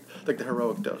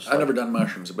heroic dose. I've never done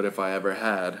mushrooms, but if I ever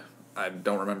had, I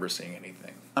don't remember seeing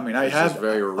anything. I mean,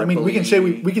 we can say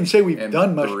we've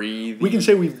done mushrooms. We can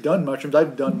say we've done mushrooms.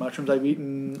 I've done mushrooms. I've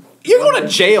eaten. You're going to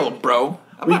jail, bro.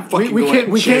 I'm not fucking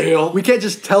going to jail. We can't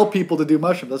just tell people to do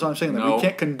mushrooms. That's what I'm saying. No, we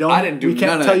can't condone. I didn't do We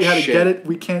can't none tell of you how that to get shit. it.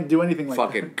 We can't do anything like that.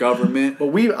 Fucking government.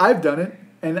 But I've done it,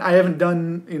 and I haven't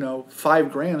done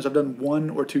 5 grams. I've done 1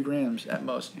 or 2 grams at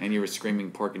most. And you were screaming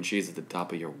pork and cheese at the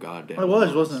top of your goddamn. I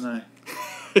was, wasn't I?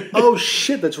 Oh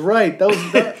shit, that's right. That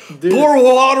was that. Dude. Pour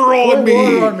water on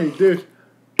me, dude.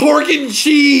 Pork and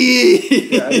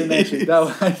cheese. Yeah, I didn't actually.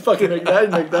 I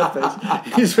didn't make that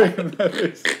face. He's making that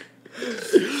face.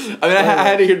 I mean, I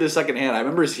had to hear the second hand. I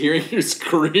remember hearing you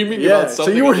screaming about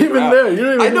something. So you weren't even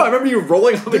there. I know. I remember you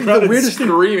rolling on the ground and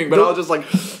screaming, but I was just like,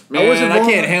 man, I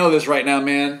can't handle this right now,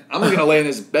 man. I'm just gonna lay in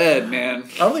this bed, man.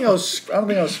 I don't think I was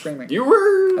screaming. You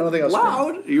were. I don't think I was loud.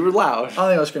 Screaming. You were loud. I don't think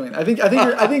I was screaming. I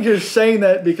think you're saying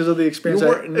that because of the experience.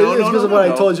 It's because of what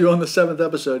I told you on the 7th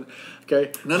episode.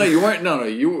 Okay. No, you weren't. No,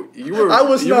 you were. I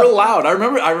was. You were loud. I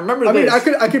remember. I mean,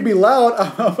 I could be loud.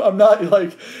 I'm not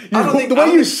like. The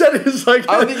way you said it is like.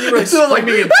 I don't think you were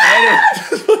screaming in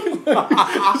panic.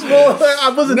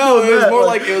 I wasn't. No, doing it was that. more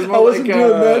like it was more I wasn't like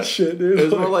doing that shit, dude. It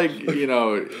was more like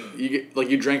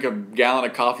you drank a gallon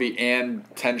of coffee and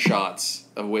 10 shots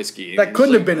of whiskey. That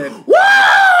couldn't have been it. Woo!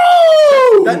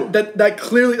 That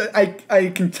clearly, I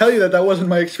can tell you that wasn't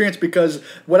my experience, because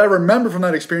what I remember from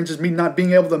that experience is me not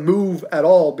being able to move at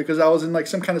all, because I was in like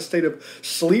some kind of state of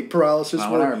sleep paralysis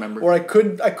where I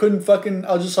couldn't fucking,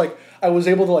 I was just like, I was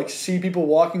able to like see people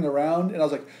walking around, and I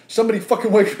was like, somebody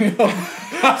fucking wake me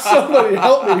up. Somebody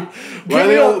help me. Why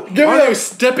are they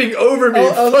stepping over me?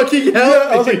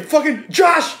 I was like, fucking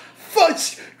Josh,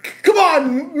 come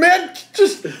on, man,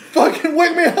 just fucking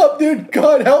wake me up, dude.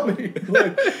 God help me.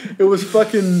 Like, it was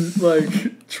fucking like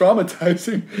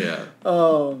traumatizing. Yeah.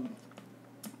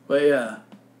 But yeah,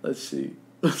 let's see.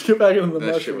 Let's get back into the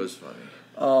That shit mushrooms.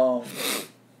 was funny.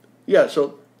 Yeah,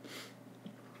 so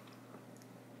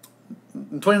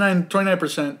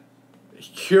 29%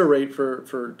 cure rate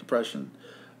for depression.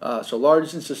 So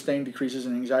large and sustained decreases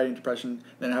in anxiety and depression.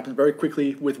 Then it happens very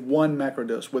quickly with 1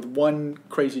 macrodose, with 1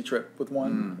 crazy trip, with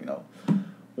one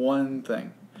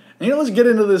thing. And let's get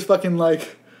into this fucking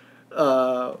like,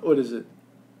 what is it?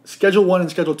 Schedule 1 and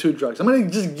Schedule 2 drugs. I'm going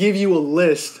to just give you a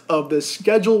list of the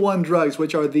Schedule 1 drugs,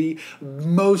 which are the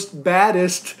most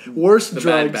worst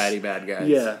drugs. The bad guys.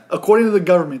 Yeah. According to the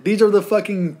government. These are the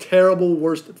fucking terrible,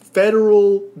 worst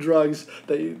federal drugs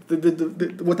that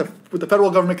what the federal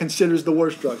government considers the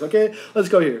worst drugs. Okay? Let's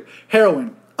go here.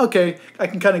 Heroin. Okay, I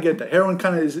can kind of get that. Heroin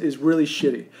kind of is really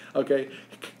shitty. Okay?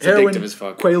 It's heroin, addictive as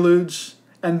fuck. Quaaludes.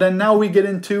 And then now we get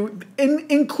into,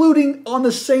 including on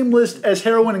the same list as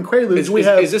heroin and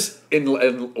Quaaludes, is this in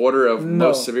order of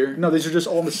most severe? No, these are just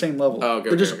all on the same level. Oh, okay,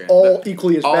 They're just all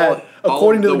equally as bad.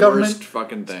 According to the government, worst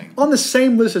fucking thing. On the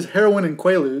same list as heroin and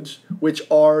Quaaludes, which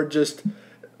are just,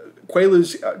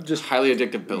 Quaaludes just... highly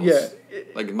addictive pills. Yeah.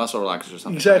 Like muscle relaxers or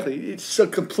something. Exactly. It's a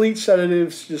complete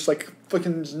sedatives, just like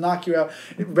fucking just knock you out.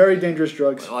 Very dangerous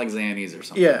drugs. Like Xannies or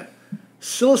something. Yeah.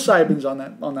 Psilocybin's on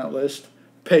that list.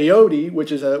 Peyote,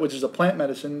 which is a plant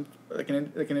medicine, like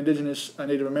an indigenous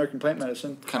Native American plant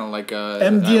medicine. Kind of like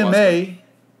MDMA,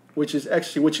 which is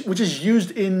ecstasy, which is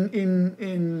used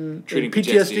in Treating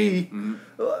PTSD, Mm-hmm.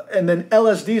 And then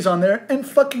LSD is on there, and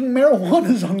fucking marijuana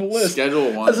is on the list.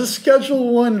 Schedule 1. As a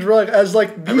Schedule 1 drug, as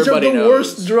like, these Everybody are the knows.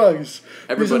 worst drugs.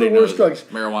 Everybody These are the worst knows drugs.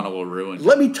 marijuana will ruin you.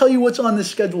 Let me tell you what's on the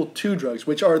Schedule 2 drugs,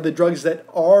 which are the drugs that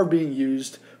are being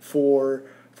used for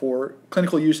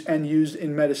clinical use and used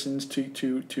in medicines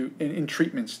in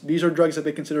treatments. These are drugs that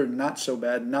they consider not so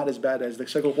bad, not as bad as the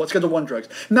Schedule 1 drugs.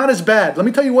 Not as bad. Let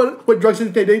me tell you what drugs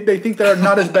they think that are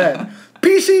not as bad.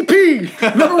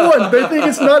 PCP, number 1. They think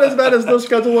it's not as bad as those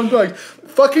Schedule 1 drugs.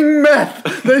 Fucking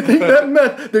meth. They think that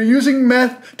meth. They're using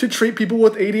meth to treat people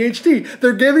with ADHD.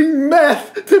 They're giving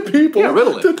meth to people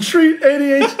to treat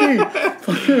ADHD.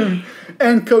 Fucking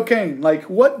and cocaine. Like,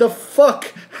 what the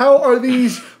fuck? How are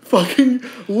these fucking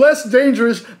less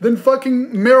dangerous than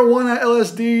fucking marijuana,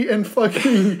 LSD, and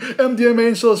fucking MDMA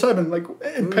and psilocybin? Like,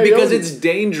 and peyote. Because it's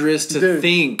dangerous to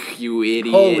think, you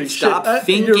idiot. Holy Stop shit.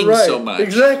 thinking You're right. so much.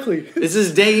 Exactly. This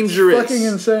is dangerous. It's fucking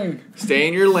insane. Stay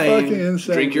in your lane. Fucking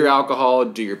insane. Drink your alcohol.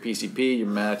 Do your PCP, your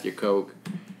meth, your coke.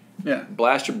 Yeah.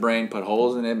 Blast your brain. Put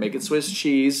holes in it. Make it Swiss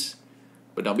cheese.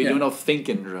 But don't be doing no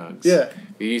thinking drugs. Yeah.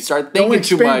 You start thinking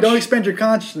too much. Don't expand your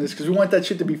consciousness, because we want that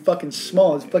shit to be fucking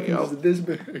small. It's fucking just this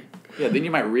big. Yeah, then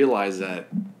you might realize that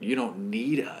you don't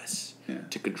need us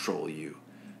to control you.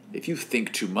 If you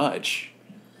think too much,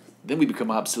 then we become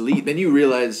obsolete. Then you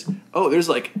realize, oh, there's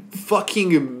like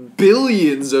fucking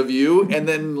billions of you, and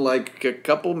then like a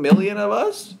couple million of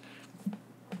us.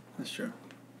 That's true.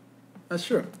 That's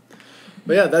true.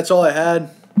 But yeah, that's all I had.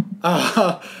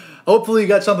 Hopefully you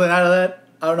got something out of that.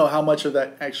 I don't know how much of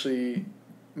that actually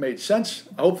made sense.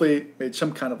 Hopefully it made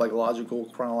some kind of like logical,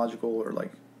 chronological, or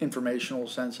like informational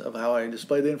sense of how I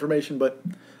display the information. But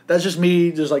that's just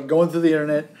me just like going through the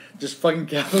internet, just fucking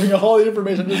gathering all the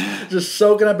information, just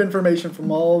soaking up information from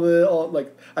all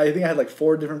like, I think I had like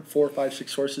 4, 5,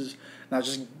 6 sources, and I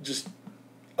was just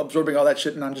absorbing all that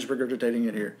shit, and I'm just regurgitating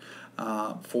it here.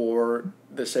 For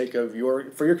the sake of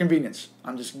your convenience,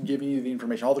 I'm just giving you the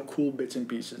information, all the cool bits and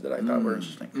pieces that I thought were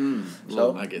interesting.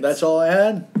 So that's all I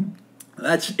had.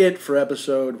 That's it for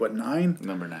episode 9?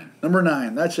 Number 9. Number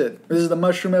 9. That's it. This is the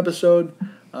mushroom episode.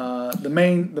 The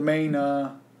main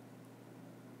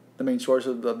source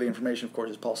of the information, of course,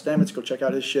 is Paul Stamets. Go check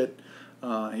out his shit.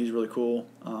 He's really cool.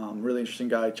 Really interesting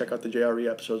guy. Check out the JRE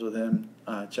episodes with him.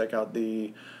 Check out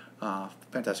the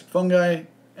Fantastic Fungi,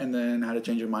 and then How to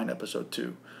Change Your Mind episode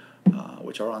 2,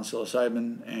 which are on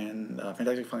psilocybin, and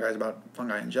Fantastic Fungi is about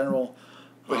fungi in general.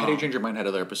 Wait, How to Change Your Mind had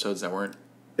other episodes that weren't?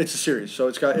 It's a series, so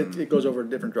it goes over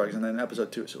different drugs, and then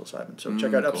episode 2 is psilocybin. So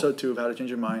check out episode 2 of How to Change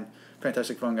Your Mind,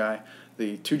 Fantastic Fungi,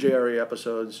 the 2 JRE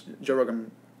episodes, Joe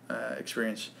Rogan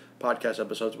Experience podcast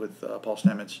episodes with Paul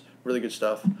Stamets. Really good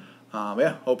stuff.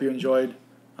 Yeah, hope you enjoyed.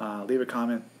 Leave a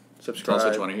comment, subscribe. Tell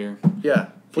us what you want to hear. Yeah,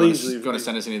 please. If you want to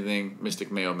send us anything,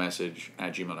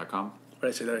 mysticmayomessage@gmail.com. What did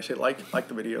I say? Did I say like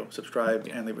the video, subscribe,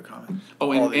 and leave a comment?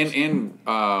 Oh, and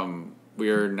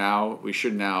we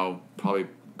should now, probably a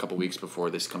couple weeks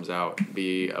before this comes out,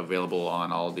 be available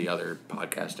on all the other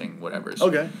podcasting whatevers.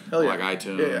 Okay, hell yeah. Like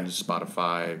iTunes,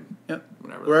 Spotify,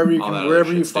 whatever. Wherever you can,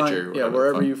 wherever you find, Stitcher,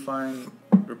 wherever you find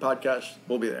your podcast,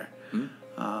 we'll be there.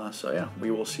 So yeah, we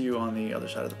will see you on the other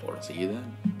side of the portal. See you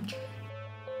then.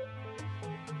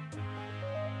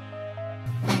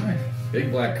 Big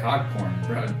black cock porn,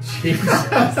 bro. Jesus.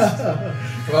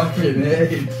 Fucking A,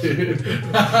 dude.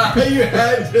 You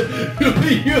had to.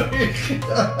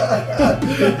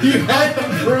 You had to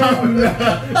prove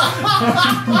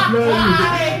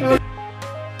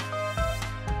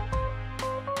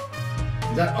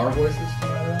Is that our voices?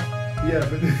 Yeah,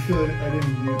 but I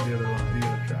didn't use the other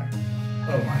track.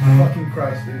 Oh my fucking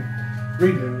Christ, dude.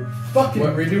 Redo. Fucking.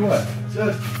 What? Redo what?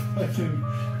 Just fucking.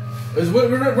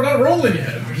 We're not rolling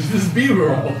yet. We're just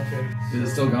B-roll. Okay. Is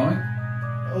it still going?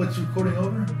 Oh, it's recording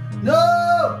over?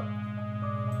 No!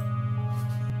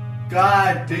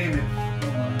 God damn it.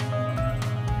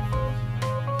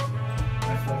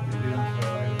 I fucked it, dude.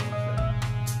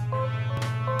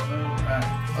 Alright.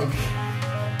 Okay.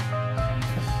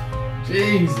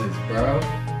 Jesus, bro.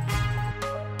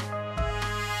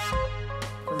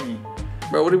 For me.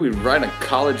 Bro, what did we write? A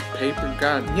college paper?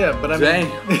 God. Yeah, but I'm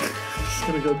Dang.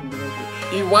 gonna go through the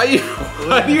Why do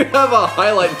you have a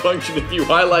highlight function if you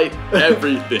highlight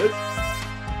everything?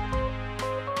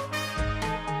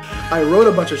 I wrote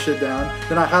a bunch of shit down,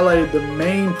 then I highlighted the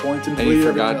main points and deleted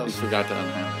everything else. You forgot to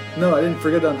unhighlight. No, I didn't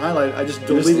forget to unhighlight. I just You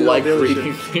deleted just like all the other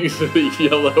reading shit. things with a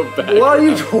yellow background. What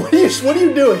are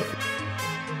you doing?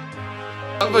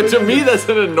 But to me, that's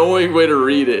an annoying way to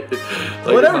read it.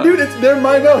 Like, Whatever, dude. They're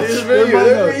my notes. They're for you. They're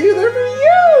my notes. They're for you.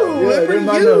 Yeah, They're they're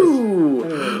my for you. notes.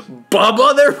 Anyways.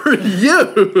 Bubba, they're for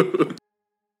you.